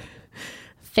already.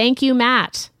 Thank you,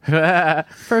 Matt,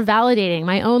 for validating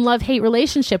my own love-hate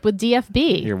relationship with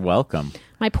DFB. You're welcome.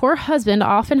 My poor husband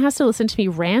often has to listen to me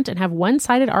rant and have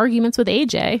one-sided arguments with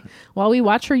AJ while we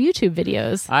watch her YouTube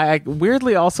videos. I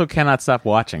weirdly also cannot stop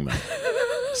watching them.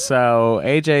 So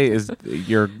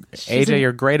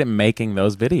you're great at making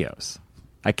those videos.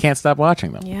 I can't stop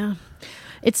watching them. Yeah.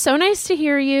 It's so nice to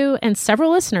hear you and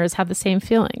several listeners have the same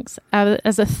feelings.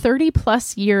 As a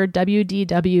 30-plus year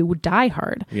WDW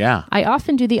diehard, I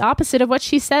often do the opposite of what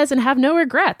she says and have no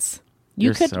regrets.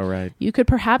 You're so right. You could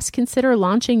perhaps consider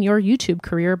launching your YouTube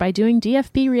career by doing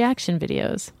DFB reaction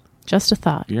videos. Just a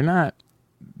thought. You're not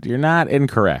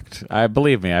incorrect.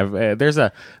 Believe me. There's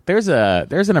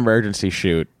an emergency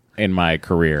shoot in my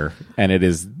career, and it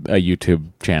is a YouTube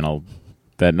channel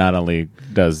that not only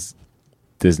does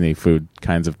Disney food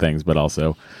kinds of things, but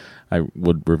also I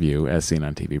would review as seen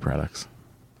on TV products.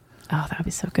 Oh, that'd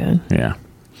be so good. Yeah.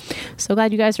 So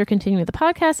glad you guys are continuing the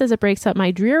podcast as it breaks up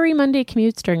my dreary Monday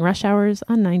commutes during rush hours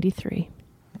on 93.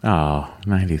 Oh,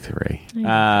 93.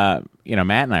 Matt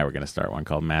and I were going to start one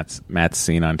called Matt's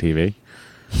Seen on TV,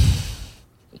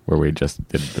 where we just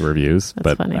did the reviews. That's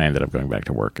but funny. I ended up going back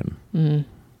to work and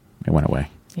it went away.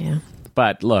 Yeah.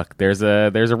 But look, there's a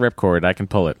ripcord. I can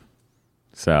pull it.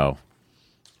 So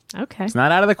okay, it's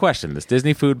not out of the question. This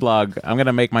Disney food blog, I'm going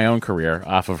to make my own career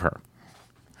off of her.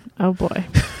 Oh boy.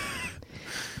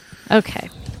 Okay.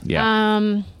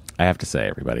 Yeah. I have to say,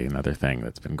 everybody, another thing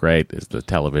that's been great is the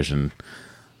television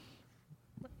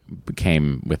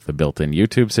came with the built-in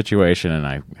YouTube situation, and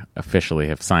I officially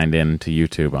have signed in to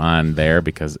YouTube on there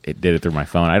because it did it through my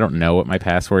phone. I don't know what my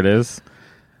password is,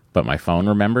 but my phone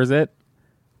remembers it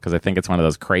because I think it's one of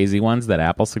those crazy ones that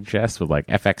Apple suggests with like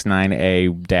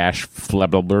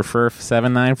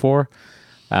FX9A-794.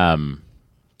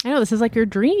 I know, this is like your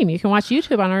dream. You can watch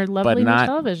YouTube on our lovely new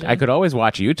television. I could always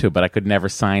watch YouTube, but I could never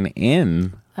sign in,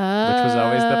 which was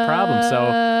always the problem. So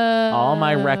all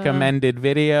my recommended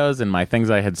videos and my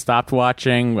things I had stopped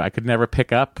watching, I could never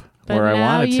pick up where I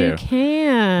wanted to. You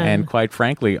can. And quite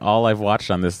frankly, all I've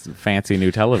watched on this fancy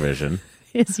new television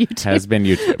is YouTube. Has been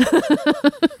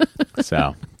YouTube.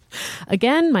 So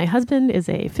again, my husband is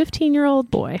a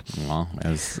 15-year-old boy. Well,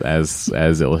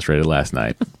 as illustrated last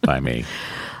night by me.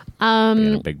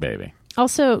 Being a big baby.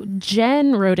 Also,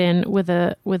 Jen wrote in with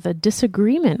a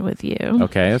disagreement with you.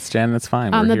 Okay, it's Jen. That's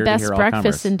fine. On We're the here best to hear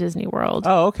breakfast in Disney World.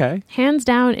 Oh, okay. Hands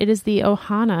down, it is the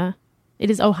Ohana.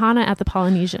 It is Ohana at the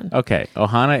Polynesian. Okay,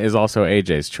 Ohana is also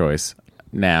AJ's choice.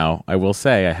 Now, I will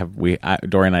say,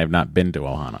 Dory and I have not been to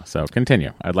Ohana, so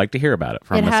continue. I'd like to hear about it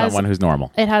from someone who's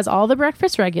normal. It has all the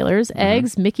breakfast regulars: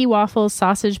 eggs, Mickey waffles,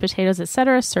 sausage, potatoes,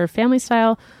 etc., served family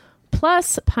style.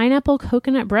 plus pineapple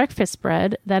coconut breakfast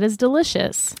bread that is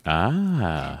delicious.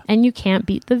 Ah. And you can't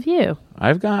beat the view.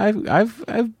 I've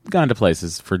gone to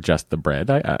places for just the bread.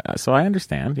 So I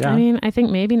understand. Yeah. I mean, I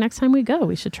think maybe next time we go,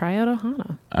 we should try out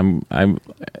Ohana. I'm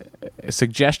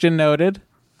suggestion noted,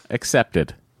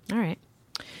 accepted. All right.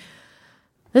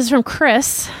 This is from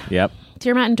Chris. Yep.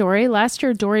 Dear Matt and Dory, last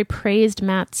year Dory praised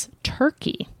Matt's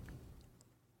turkey.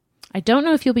 I don't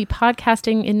know if you'll be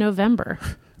podcasting in November.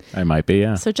 I might be,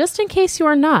 yeah. So just in case you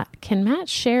are not, can Matt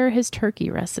share his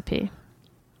turkey recipe?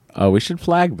 Oh, we should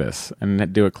flag this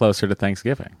and do it closer to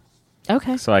Thanksgiving.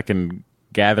 Okay. So I can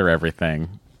gather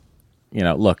everything. You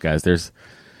know, look, guys, there's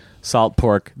salt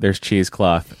pork, there's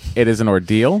cheesecloth. It is an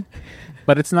ordeal,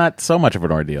 but it's not so much of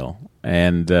an ordeal.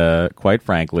 And quite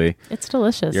frankly, it's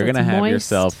delicious. You're going to have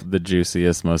yourself the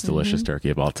juiciest, most delicious turkey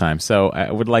of all time. So I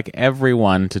would like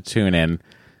everyone to tune in.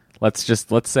 Let's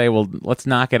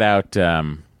knock it out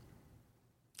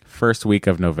first week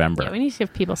of November. Yeah, we need to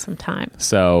give people some time.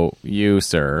 So you,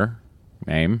 sir,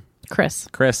 name? Chris,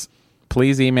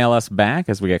 please email us back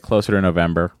as we get closer to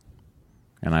November,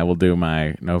 and I will do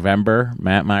my November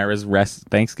Matt Myra's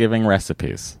Thanksgiving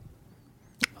recipes.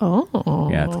 Oh.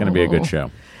 Yeah, it's going to be a good show.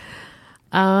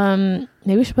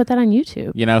 Maybe we should put that on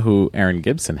YouTube. You know who Aaron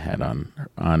Gibson had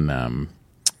on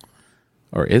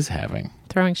or is having?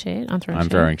 Throwing Shade? On Throwing Shade? On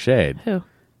Throwing Shade. Who?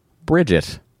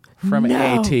 Bridget from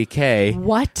ATK.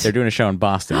 What? They're doing a show in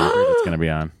Boston. Bridget's going to be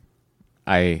on.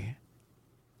 I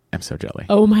am so jelly.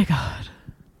 Oh my God.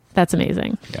 That's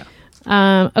amazing.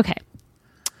 Yeah. Okay.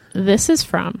 This is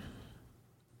from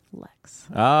Lex.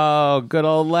 Oh, good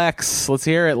old Lex. Let's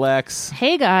hear it, Lex.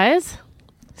 Hey, guys.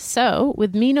 So,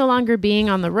 with me no longer being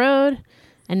on the road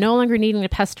and no longer needing to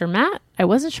pester Matt, I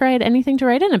wasn't sure I had anything to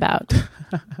write in about.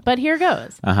 But here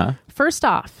goes. First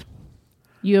off,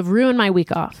 you have ruined my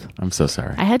week off. I'm so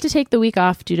sorry. I had to take the week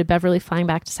off due to Beverly flying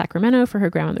back to Sacramento for her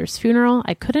grandmother's funeral.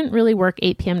 I couldn't really work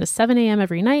 8 p.m. to 7 a.m.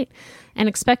 every night and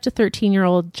expect a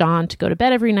 13-year-old John to go to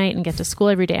bed every night and get to school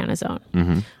every day on his own.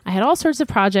 Mm-hmm. I had all sorts of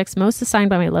projects, most assigned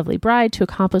by my lovely bride, to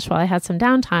accomplish while I had some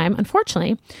downtime.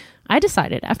 Unfortunately, I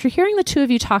decided, after hearing the two of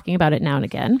you talking about it now and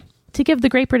again, to give the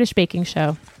Great British Baking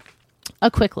Show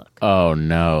a quick look. Oh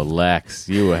no, Lex,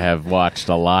 you have watched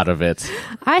a lot of it.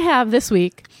 I have this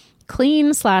week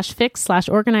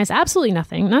clean/fix/organize absolutely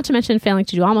nothing, not to mention failing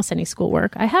to do almost any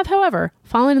schoolwork. I have, however,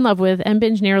 fallen in love with and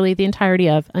binged nearly the entirety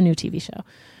of a new TV show.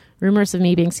 Rumors of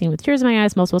me being seen with tears in my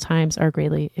eyes multiple times are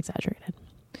greatly exaggerated.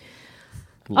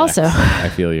 Lex, also, I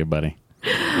feel you, buddy.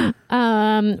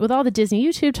 With all the Disney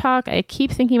YouTube talk, I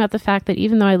keep thinking about the fact that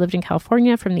even though I lived in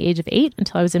California from the age of 8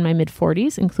 until I was in my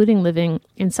mid-40s, including living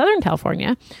in Southern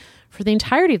California for the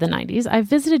entirety of the 90s, I've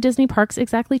visited Disney parks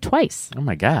exactly twice. Oh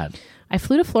my God. I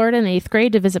flew to Florida in the 8th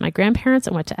grade to visit my grandparents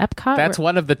and went to Epcot. That's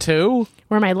one of the two?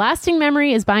 Where my lasting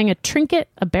memory is buying a trinket,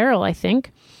 a barrel, I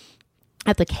think,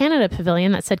 at the Canada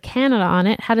Pavilion that said Canada on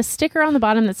it, had a sticker on the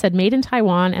bottom that said Made in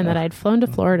Taiwan, and that I'd flown to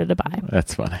Florida to buy.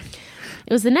 That's funny.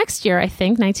 It was the next year, I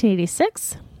think,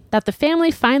 1986, that the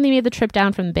family finally made the trip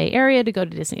down from the Bay Area to go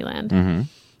to Disneyland. Mm-hmm.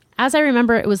 As I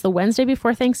remember, it was the Wednesday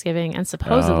before Thanksgiving, and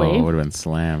supposedly... it would have been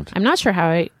slammed. I'm not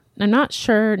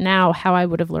sure now how I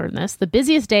would have learned this. The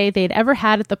busiest day they'd ever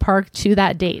had at the park to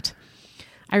that date.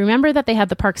 I remember that they had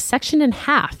the park sectioned in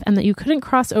half and that you couldn't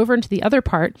cross over into the other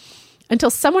part until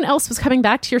someone else was coming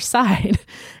back to your side,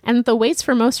 and that the waits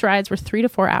for most rides were 3 to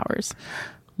 4 hours.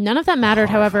 None of that mattered,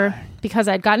 however, because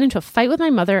I'd gotten into a fight with my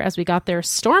mother as we got there,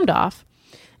 stormed off,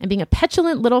 and being a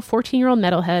petulant little 14-year-old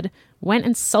metalhead, went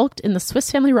and sulked in the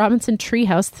Swiss Family Robinson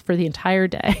treehouse for the entire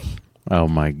day. Oh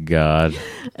my God.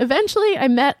 Eventually, I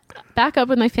met back up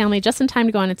with my family just in time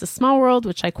to go on It's a Small World,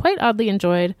 which I oddly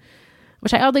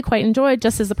quite enjoyed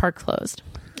just as the park closed.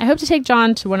 I hope to take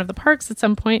John to one of the parks at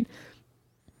some point,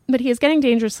 but he is getting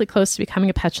dangerously close to becoming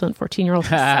a petulant 14-year-old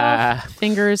himself.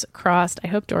 Fingers crossed. I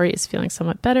hope Dory is feeling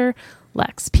somewhat better.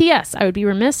 Lex. P.S. I would be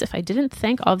remiss if I didn't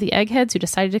thank all the eggheads who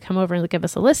decided to come over and give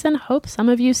us a listen. Hope some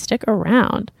of you stick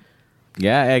around.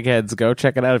 Yeah, eggheads, go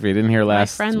check it out if you didn't hear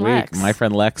last week. Lex. My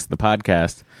friend Lex, the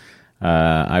podcast.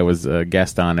 I was a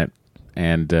guest on it,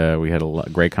 and we had a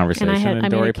great conversation, and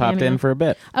Dory popped in for a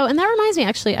bit. Oh, and that reminds me,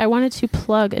 actually, I wanted to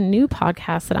plug a new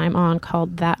podcast that I'm on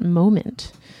called That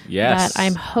Moment. Yes. That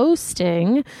I'm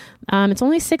hosting. It's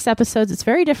only 6 episodes. It's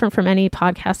very different from any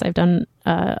podcast I've done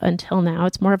until now.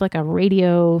 It's more of like a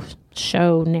radio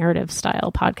show narrative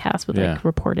style podcast with like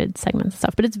reported segments and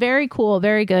stuff. But it's very cool,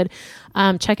 very good.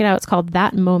 Check it out. It's called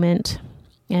That Moment.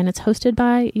 And it's hosted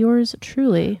by yours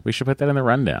truly. We should put that in the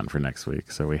rundown for next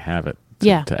week so we have it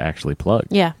to actually plug.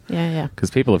 Yeah. Because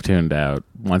people have tuned out.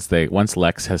 Once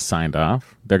Lex has signed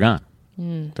off, they're gone.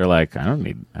 They're like, I don't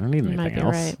need anything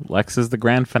else. Right. Lex is the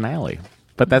grand finale.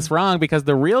 But that's wrong, because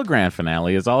the real grand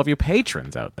finale is all of you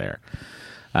patrons out there.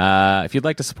 If you'd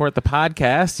like to support the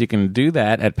podcast, you can do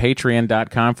that at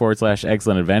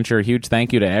patreon.com/Excellent Adventure. Huge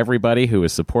thank you to everybody who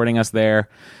is supporting us there.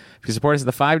 If you support us at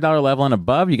the $5 level and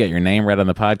above, you get your name read on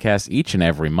the podcast each and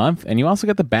every month. And you also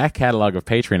get the back catalog of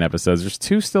Patreon episodes. There's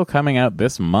 2 still coming out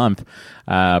this month.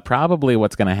 Probably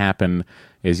what's going to happen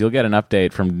is you'll get an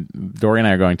update from Dory and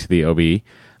I are going to the OB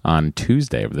on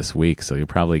Tuesday of this week. So you'll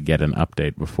probably get an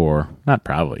update before, not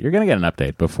probably, you're going to get an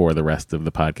update before the rest of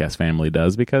the podcast family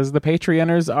does, because the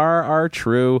Patreoners are our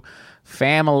true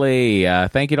family.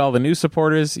 Thank you to all the new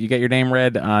supporters. You get your name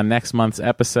read on next month's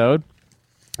episode.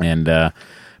 And,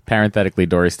 parenthetically,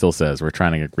 Dory still says we're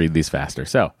trying to read these faster.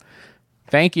 So,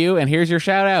 thank you, and here's your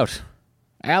shout-out.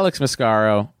 Alex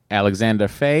Mascaro, Alexandra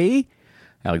Faye,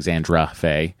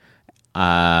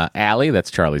 Allie,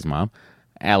 that's Charlie's mom,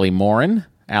 Allie Morin,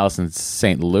 Allison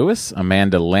St. Louis,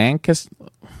 Amanda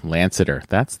Lanciter,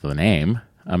 that's the name,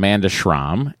 Amanda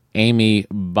Schramm, Amy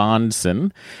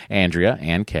Bondson, Andrea,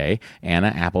 Ann Kay, Anna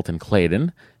Appleton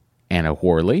Clayton, Anna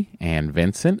Worley, Ann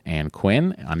Vincent, Ann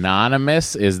Quinn.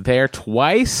 Anonymous is there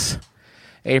twice.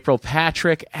 April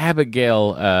Patrick.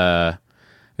 Abigail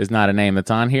is not a name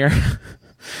that's on here.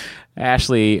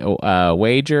 Ashley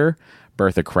Wager.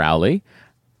 Bertha Crowley.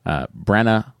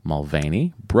 Brenna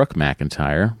Mulvaney. Brooke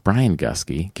McIntyre. Brian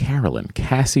Gusky. Carolyn.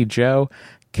 Cassie Joe.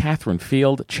 Catherine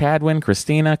Field. Chadwin.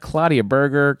 Christina. Claudia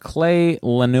Berger. Clay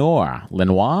Lenoir.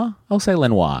 I'll say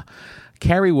Lenoir.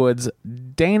 Carrie Woods,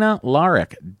 Dana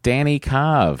Larick, Danny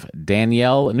Cov,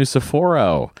 Danielle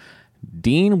Nusiforo,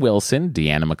 Dean Wilson,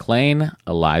 Deanna McLean,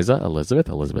 Eliza,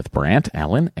 Elizabeth Brandt,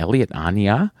 Ellen, Elliot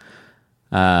Anya,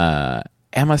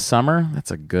 Emma Summer, that's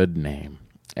a good name,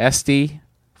 Esty,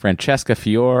 Francesca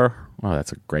Fior, oh,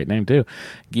 that's a great name too,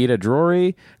 Gita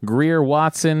Drury, Greer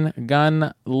Watson,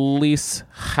 Gunn Lise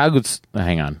Hagastul?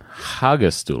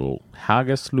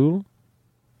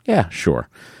 Yeah, sure.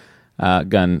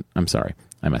 Gunn, I'm sorry,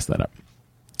 I messed that up.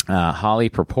 Holly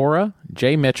Purpora,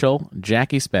 Jay Mitchell,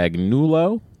 Jackie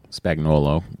Spagnuolo.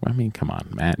 I mean, come on,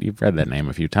 Matt, you've read that name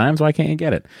a few times. Why can't you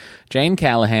get it? Jane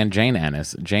Callahan, Jane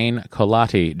Ennis, Jane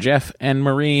Colati, Jeff N.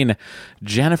 Marine,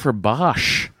 Jennifer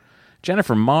Bosch,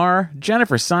 Jennifer Marr,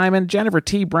 Jennifer Simon, Jennifer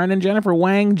T. Brennan, Jennifer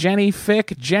Wang, Jenny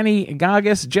Fick, Jenny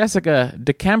Gagas, Jessica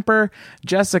DeKemper,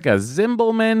 Jessica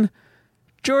Zimbelman,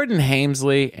 Jordan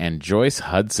Hamesley, and Joyce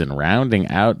Hudson, rounding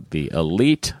out the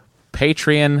elite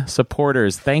Patreon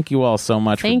supporters. Thank you all so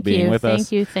much for being with us.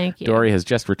 Thank you. Dory has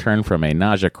just returned from a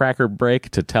nausea cracker break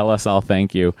to tell us all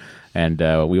thank you. And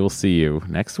we will see you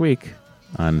next week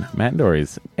on Matt and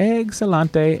Dory's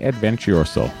Excelente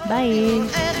Adventuroso. Bye.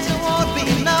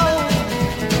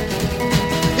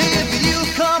 If you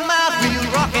come out real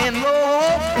rock and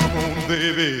roll, come on,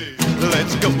 baby,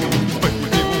 let's go.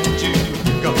 Baby, won't you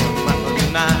come out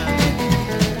tonight?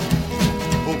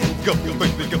 Oh, go,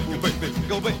 baby, go, baby,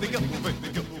 go, baby, go, baby,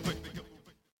 go.